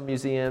went to some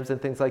museums and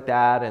things like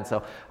that. And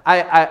so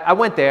I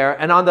went there,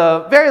 and on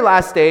the very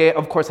last day,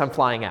 of course, I'm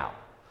flying out.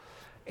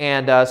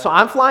 And so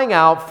I'm flying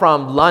out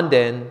from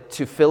London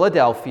to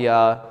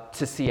Philadelphia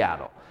to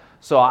Seattle.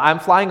 So I'm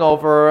flying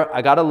over,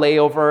 I got a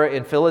layover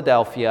in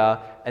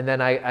Philadelphia, and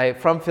then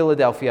from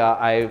Philadelphia,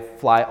 I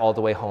fly all the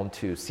way home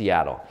to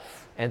Seattle.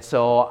 And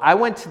so I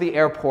went to the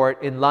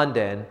airport in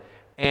London,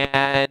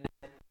 and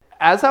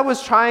as I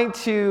was trying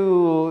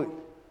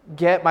to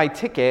get my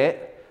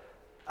ticket,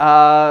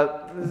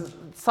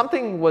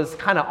 something was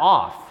kind of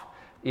off.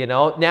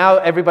 Now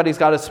everybody's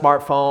got a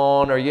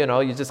smartphone, or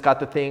you just got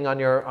the thing on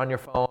your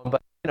phone.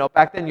 But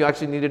back then you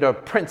actually needed to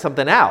print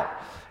something out.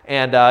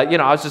 And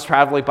I was just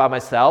traveling by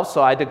myself,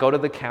 so I had to go to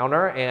the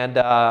counter and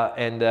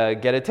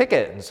get a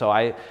ticket. And so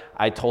I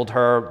told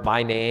her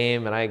my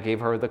name, and I gave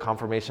her the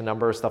confirmation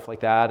number, stuff like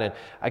that. And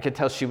I could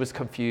tell she was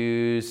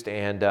confused,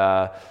 and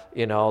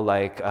and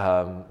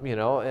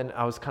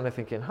I was kind of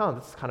thinking,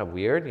 this is kind of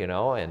weird,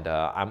 And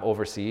I'm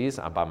overseas,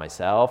 I'm by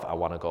myself, I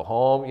want to go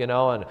home,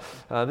 and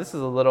this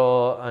is a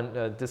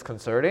little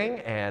disconcerting.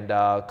 And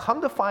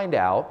come to find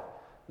out,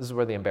 this is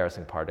where the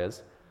embarrassing part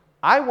is.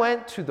 I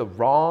went to the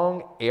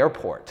wrong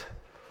airport.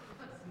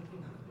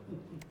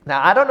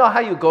 Now, I don't know how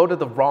you go to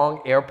the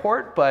wrong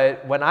airport,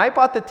 but when I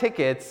bought the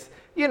tickets,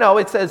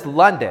 it says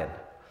London.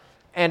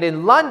 And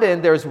in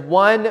London, there's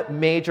one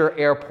major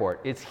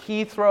airport. It's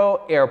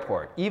Heathrow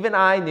Airport. Even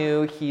I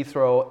knew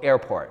Heathrow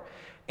Airport.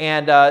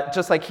 And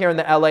just like here in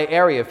the LA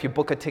area, if you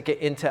book a ticket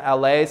into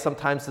LA,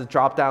 sometimes the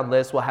drop-down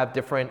list will have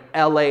different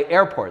LA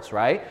airports,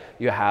 right?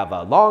 You have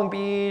Long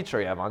Beach,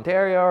 or you have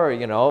Ontario,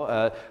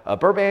 or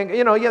Burbank.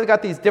 You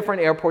got these different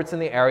airports in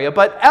the area,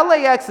 but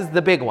LAX is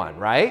the big one,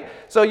 right?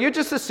 So you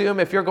just assume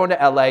if you're going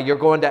to LA, you're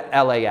going to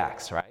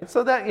LAX, right?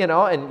 So that,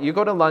 and you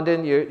go to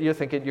London, you're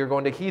thinking you're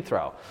going to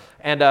Heathrow.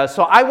 And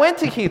so I went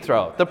to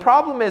Heathrow. The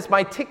problem is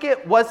my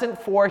ticket wasn't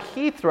for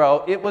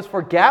Heathrow, it was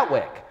for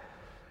Gatwick.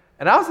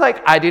 And I was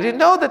like, I didn't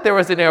know that there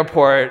was an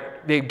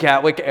airport named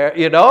Gatwick,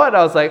 and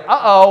I was like,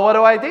 what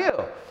do I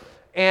do?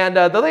 And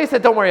the lady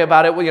said, don't worry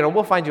about it.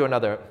 We'll find you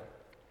another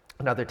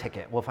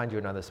ticket. We'll find you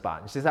another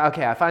spot. And she said,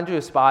 okay, I found you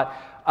a spot.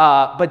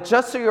 But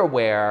just so you're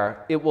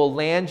aware, it will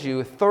land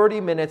you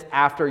 30 minutes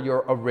after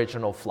your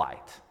original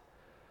flight.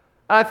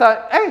 And I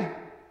thought, hey,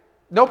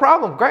 no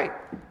problem, great.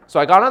 So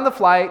I got on the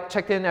flight,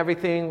 checked in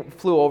everything,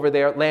 flew over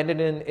there,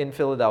 landed in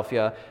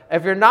Philadelphia.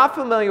 If you're not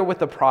familiar with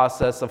the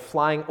process of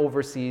flying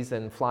overseas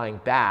and flying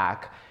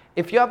back,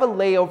 if you have a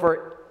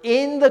layover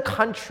in the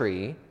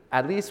country,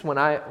 at least when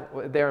I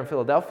was there in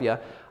Philadelphia,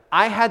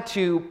 I had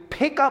to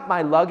pick up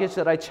my luggage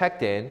that I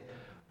checked in,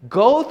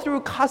 go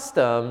through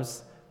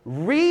customs,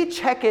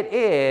 recheck it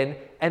in,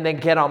 and then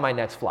get on my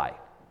next flight.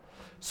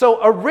 So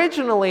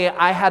originally,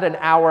 I had an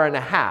hour and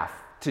a half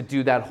to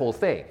do that whole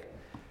thing.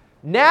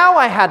 Now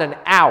I had an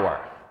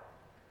hour.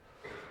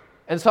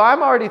 And so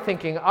I'm already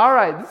thinking, all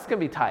right, this is going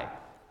to be tight.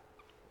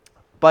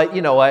 But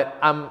you know what?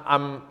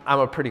 I'm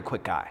a pretty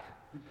quick guy.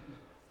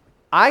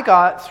 I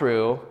got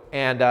through,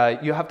 and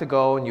you have to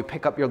go and you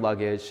pick up your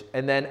luggage.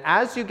 And then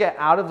as you get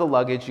out of the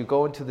luggage, you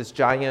go into this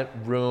giant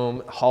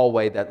room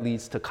hallway that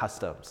leads to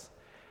customs.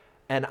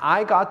 And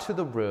I got to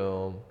the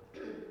room,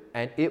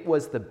 and it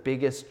was the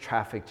biggest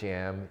traffic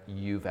jam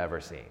you've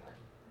ever seen.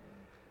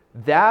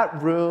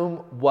 That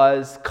room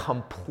was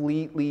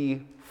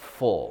completely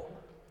full.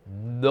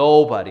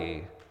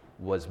 Nobody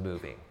was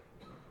moving.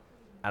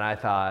 And I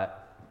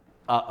thought,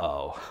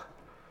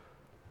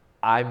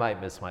 I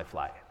might miss my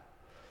flight.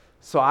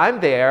 So I'm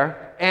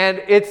there,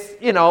 and it's,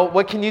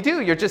 what can you do?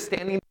 You're just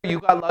standing there,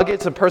 you got luggage,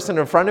 the person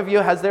in front of you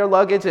has their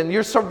luggage, and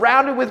you're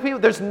surrounded with people.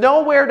 There's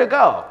nowhere to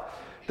go.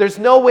 There's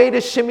no way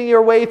to shimmy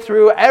your way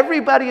through.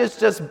 Everybody is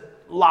just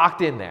locked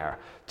in there.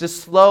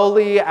 Just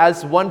slowly,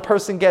 as one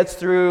person gets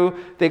through,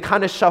 they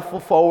kind of shuffle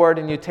forward,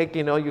 and you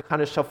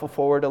kind of shuffle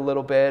forward a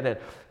little bit,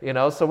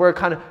 and so we're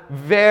kind of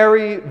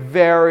very,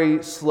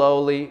 very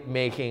slowly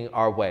making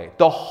our way.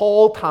 The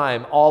whole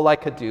time, all I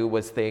could do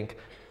was think,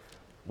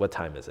 what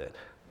time is it?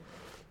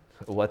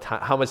 What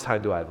time? How much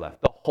time do I have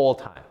left? The whole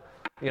time.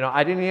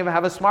 I didn't even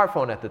have a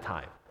smartphone at the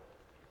time,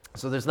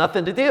 so there's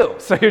nothing to do.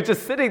 So you're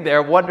just sitting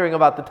there wondering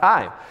about the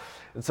time.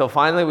 And so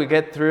finally, we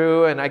get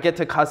through, and I get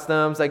to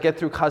customs. I get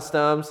through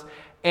customs.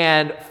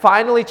 And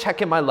finally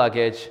check in my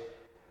luggage,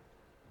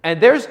 and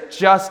there's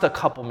just a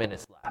couple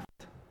minutes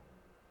left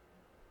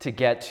to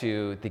get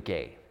to the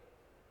gate.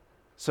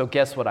 So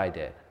guess what I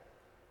did?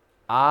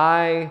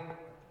 I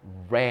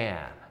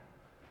ran.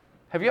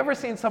 Have you ever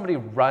seen somebody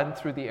run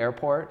through the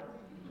airport?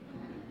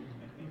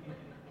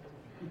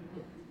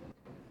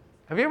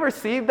 Have you ever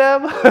seen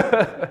them?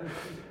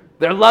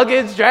 Their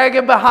luggage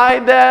dragging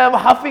behind them,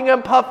 huffing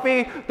and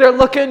puffy. They're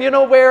looking,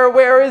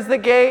 where is the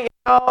gate?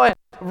 And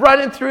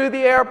running through the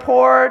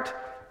airport.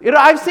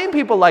 I've seen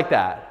people like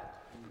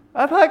that.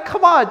 I'm like,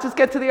 come on, just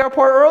get to the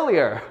airport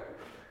earlier.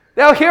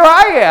 Now here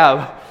I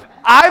am.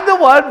 I'm the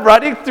one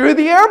running through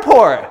the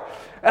airport.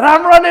 And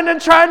I'm running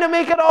and trying to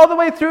make it all the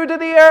way through to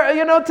the air,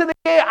 to the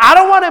gate. I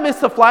don't want to miss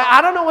the flight.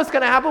 I don't know what's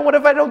going to happen. What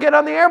if I don't get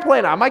on the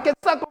airplane? I might get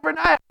stuck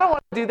overnight. I don't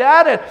want to do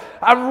that. And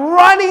I'm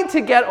running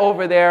to get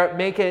over there,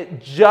 make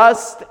it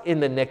just in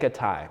the nick of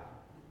time.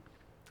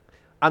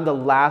 I'm the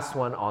last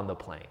one on the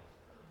plane.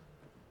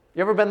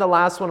 You ever been the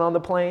last one on the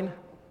plane?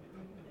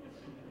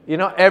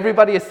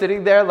 Everybody is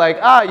sitting there like,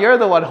 you're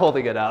the one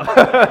holding it up.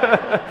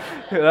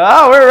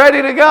 We're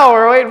ready to go.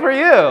 We're waiting for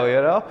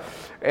you,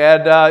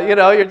 And,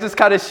 you're just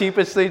kind of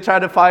sheepishly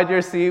trying to find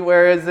your seat.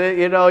 Where is it?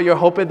 You're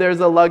hoping there's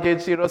a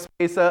luggage,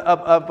 space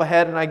up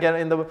ahead. And I get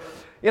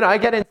I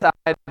get inside,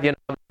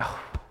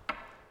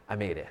 I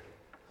made it.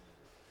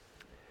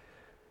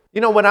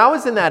 When I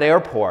was in that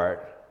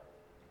airport,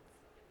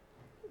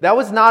 that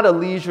was not a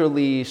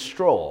leisurely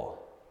stroll.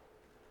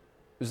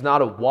 It was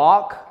not a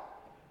walk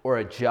or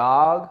a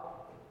jog.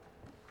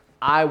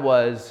 I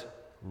was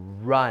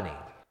running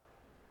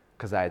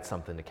because I had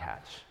something to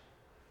catch.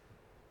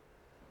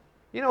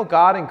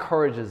 God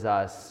encourages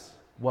us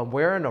when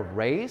we're in a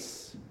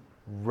race,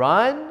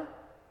 run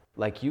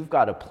like you've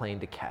got a plane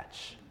to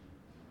catch.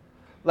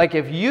 Like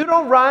if you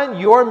don't run,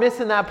 you're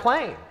missing that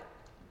plane.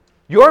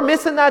 You're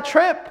missing that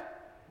trip.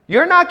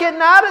 You're not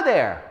getting out of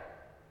there.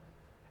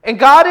 And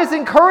God is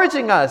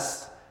encouraging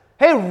us,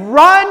 hey,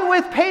 run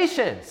with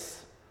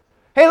patience.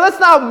 Hey, let's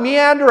not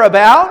meander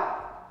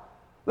about.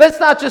 Let's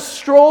not just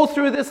stroll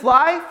through this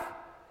life.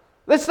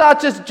 Let's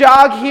not just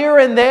jog here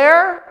and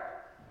there.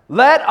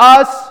 Let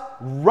us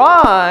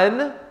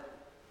run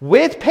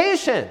with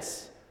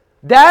patience.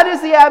 That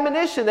is the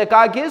admonition that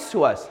God gives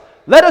to us.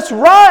 Let us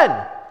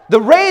run the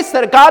race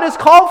that God has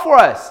called for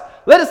us.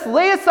 Let us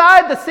lay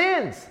aside the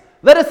sins.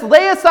 Let us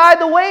lay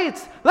aside the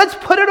weights. Let's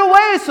put it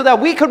away so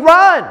that we could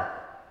run.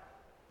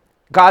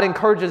 God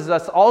encourages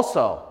us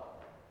also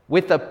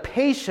with the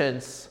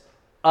patience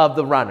of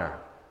the runner.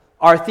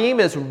 Our theme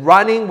is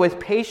running with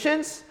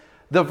patience.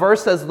 The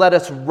verse says, let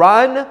us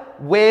run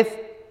with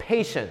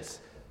patience.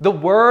 The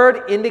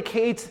word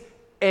indicates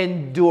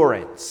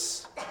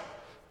endurance.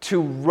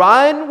 To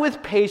run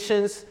with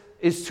patience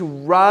is to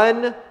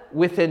run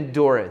with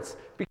endurance.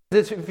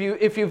 Because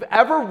if you've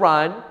ever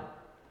run,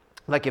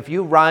 like if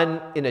you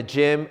run in a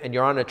gym and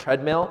you're on a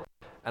treadmill,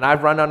 and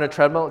I've run on a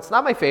treadmill, it's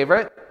not my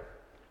favorite.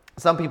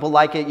 Some people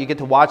like it. You get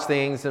to watch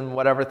things and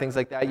whatever, things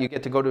like that. You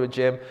get to go to a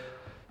gym.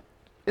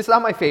 It's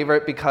not my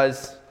favorite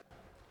because,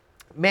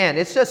 man,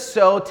 it's just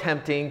so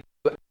tempting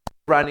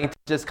running to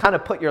just kind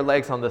of put your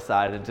legs on the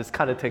side and just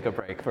kind of take a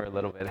break for a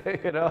little bit.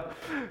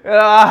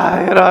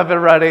 I've been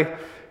running.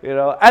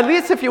 At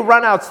least if you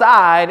run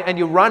outside and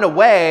you run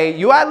away,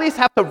 you at least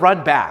have to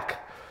run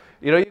back.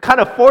 You kind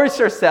of force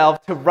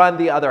yourself to run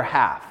the other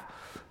half.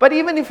 But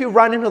even if you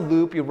run in a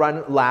loop, you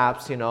run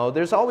laps,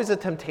 there's always a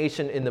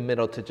temptation in the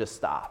middle to just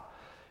stop.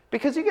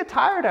 Because you get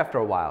tired after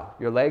a while.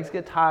 Your legs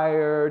get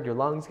tired, your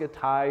lungs get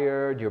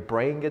tired, your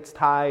brain gets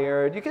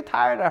tired. You get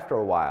tired after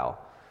a while.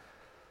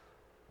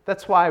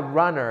 That's why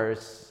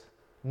runners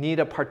need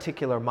a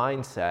particular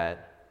mindset.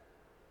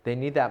 They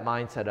need that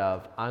mindset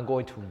of, I'm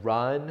going to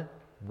run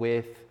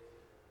with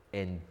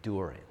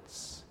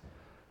endurance.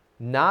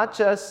 Not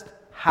just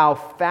how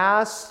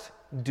fast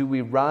do we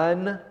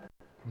run,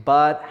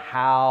 but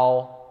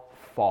how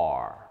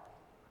far.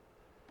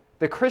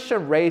 The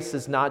Christian race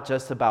is not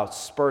just about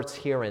spurts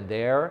here and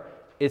there.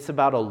 It's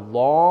about a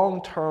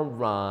long-term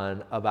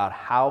run about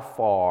how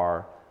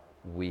far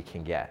we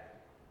can get.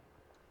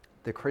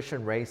 The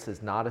Christian race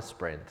is not a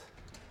sprint.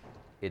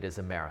 It is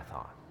a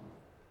marathon.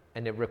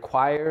 And it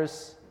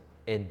requires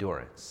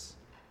endurance.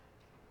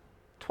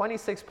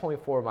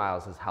 26.4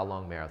 miles is how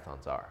long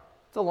marathons are.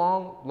 It's a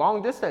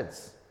long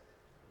distance.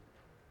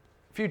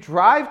 If you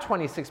drive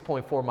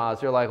 26.4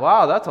 miles, you're like,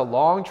 wow, that's a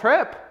long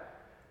trip.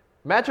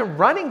 Imagine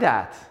running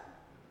that.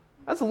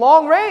 That's a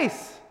long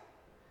race.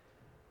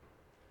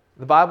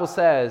 The Bible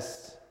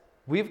says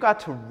we've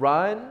got to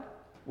run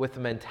with the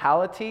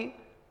mentality,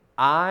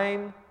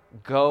 I'm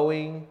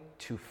going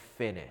to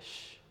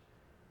finish.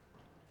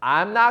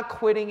 I'm not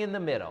quitting in the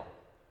middle.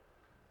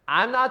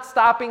 I'm not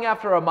stopping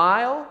after a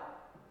mile.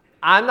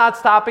 I'm not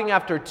stopping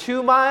after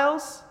 2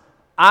 miles.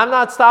 I'm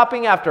not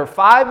stopping after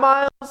 5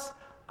 miles.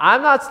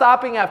 I'm not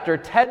stopping after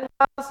 10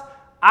 miles.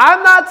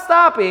 I'm not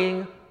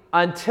stopping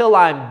until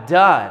I'm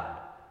done,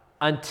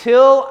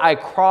 until I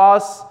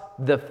cross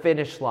the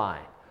finish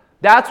line.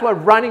 That's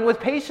what running with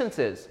patience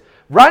is.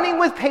 Running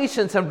with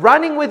patience and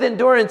running with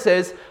endurance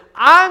is,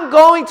 I'm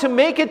going to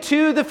make it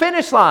to the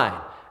finish line,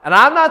 and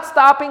I'm not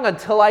stopping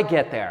until I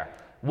get there.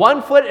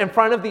 1 foot in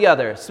front of the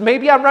other. So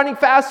maybe I'm running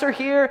faster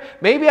here,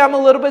 maybe I'm a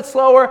little bit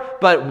slower,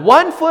 but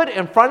 1 foot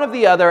in front of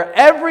the other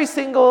every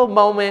single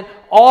moment,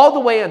 all the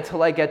way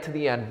until I get to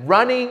the end.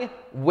 Running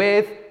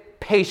with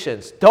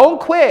patience. Don't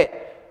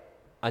quit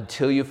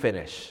until you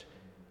finish.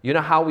 You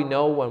know how we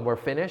know when we're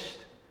finished?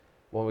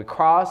 When we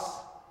cross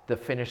the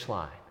finish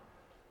line.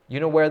 You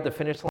know where the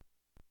finish line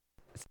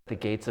is? It's the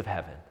gates of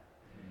heaven.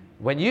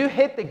 When you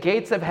hit the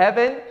gates of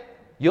heaven,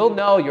 you'll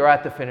know you're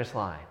at the finish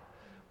line.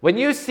 When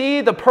you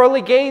see the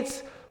pearly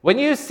gates, when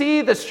you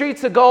see the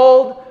streets of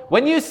gold,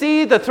 when you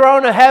see the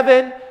throne of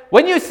heaven,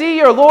 When you see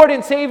your Lord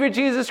and Savior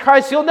Jesus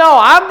Christ, you'll know,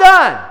 I'm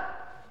done.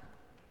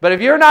 But if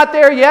you're not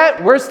there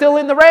yet, we're still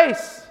in the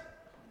race.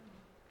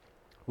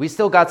 We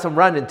still got some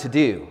running to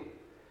do.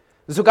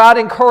 So God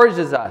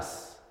encourages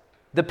us,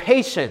 the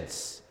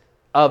patience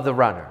of the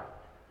runner.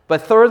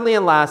 But thirdly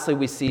and lastly,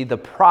 we see the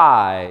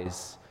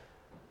prize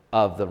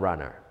of the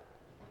runner.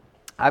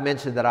 I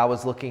mentioned that I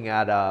was looking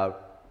at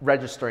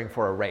registering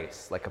for a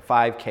race, like a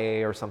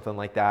 5K or something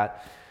like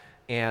that.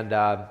 And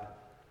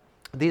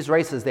these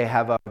races, they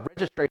have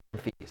registration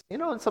fees,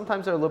 and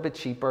sometimes they're a little bit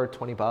cheaper,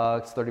 $20,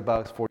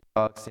 $30,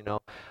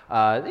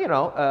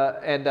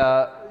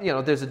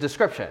 $40, there's a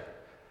description.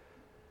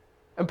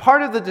 And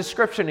part of the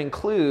description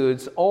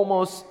includes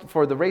almost,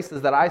 for the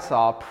races that I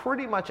saw,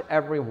 pretty much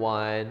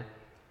everyone.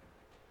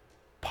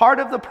 Part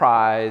of the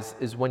prize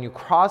is when you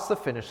cross the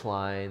finish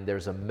line,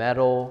 there's a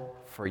medal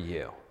for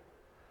you.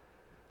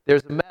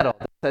 There's a medal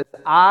that says,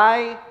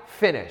 I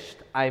finished.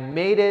 I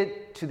made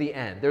it to the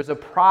end. There's a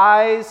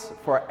prize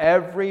for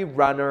every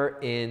runner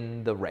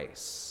in the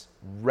race,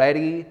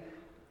 ready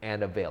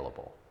and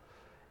available.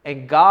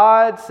 And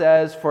God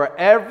says for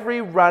every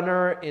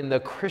runner in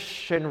the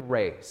Christian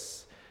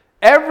race,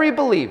 every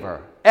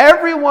believer,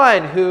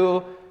 everyone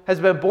who has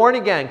been born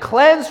again,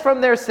 cleansed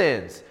from their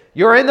sins,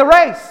 you're in the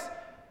race.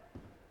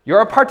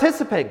 You're a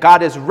participant.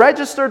 God is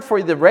registered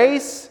for the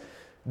race.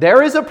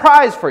 There is a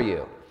prize for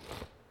you.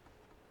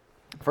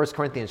 1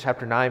 Corinthians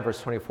chapter 9, verse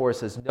 24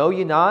 says, Know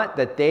ye not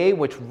that they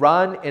which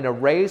run in a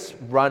race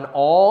run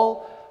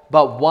all,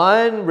 but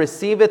one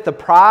receiveth the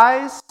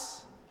prize?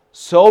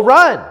 So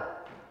run,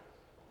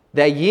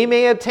 that ye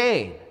may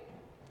obtain.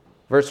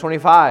 Verse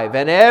 25,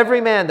 And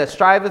every man that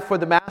striveth for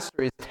the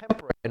master is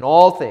temperate in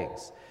all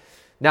things.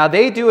 Now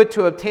they do it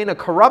to obtain a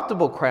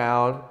corruptible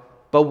crown,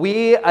 but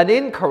we an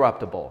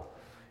incorruptible.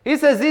 He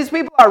says these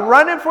people are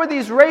running for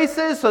these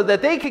races so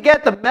that they could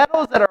get the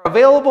medals that are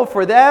available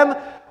for them.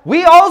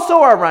 We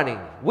also are running.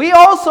 We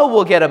also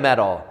will get a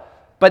medal,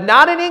 but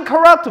not an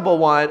incorruptible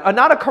one, or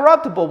not a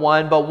corruptible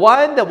one, but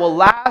one that will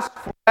last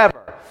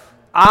forever.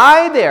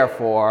 I,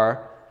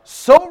 therefore,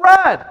 so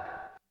run,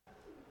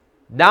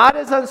 not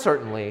as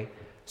uncertainly,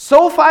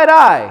 so fight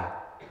I,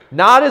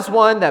 not as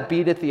one that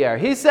beateth the air.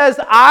 He says,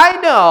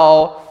 I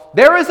know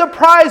there is a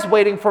prize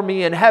waiting for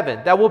me in heaven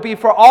that will be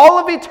for all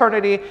of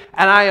eternity,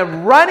 and I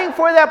am running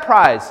for that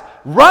prize.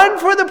 Run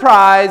for the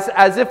prize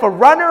as if a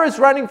runner is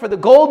running for the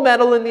gold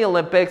medal in the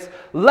Olympics.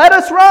 Let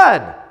us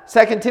run.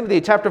 2 Timothy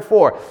chapter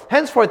 4.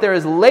 Henceforth there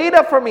is laid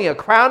up for me a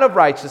crown of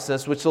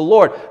righteousness, which the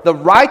Lord, the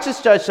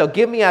righteous judge, shall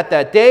give me at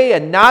that day,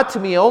 and not to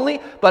me only,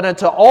 but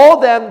unto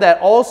all them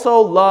that also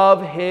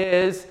love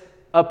his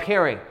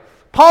appearing.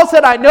 Paul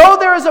said, I know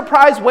there is a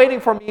prize waiting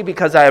for me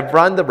because I have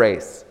run the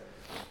race.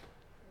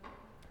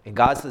 And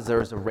God says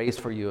there is a race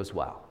for you as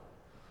well.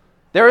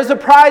 There is a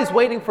prize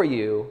waiting for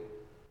you,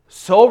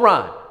 so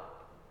run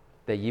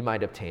that ye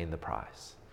might obtain the prize.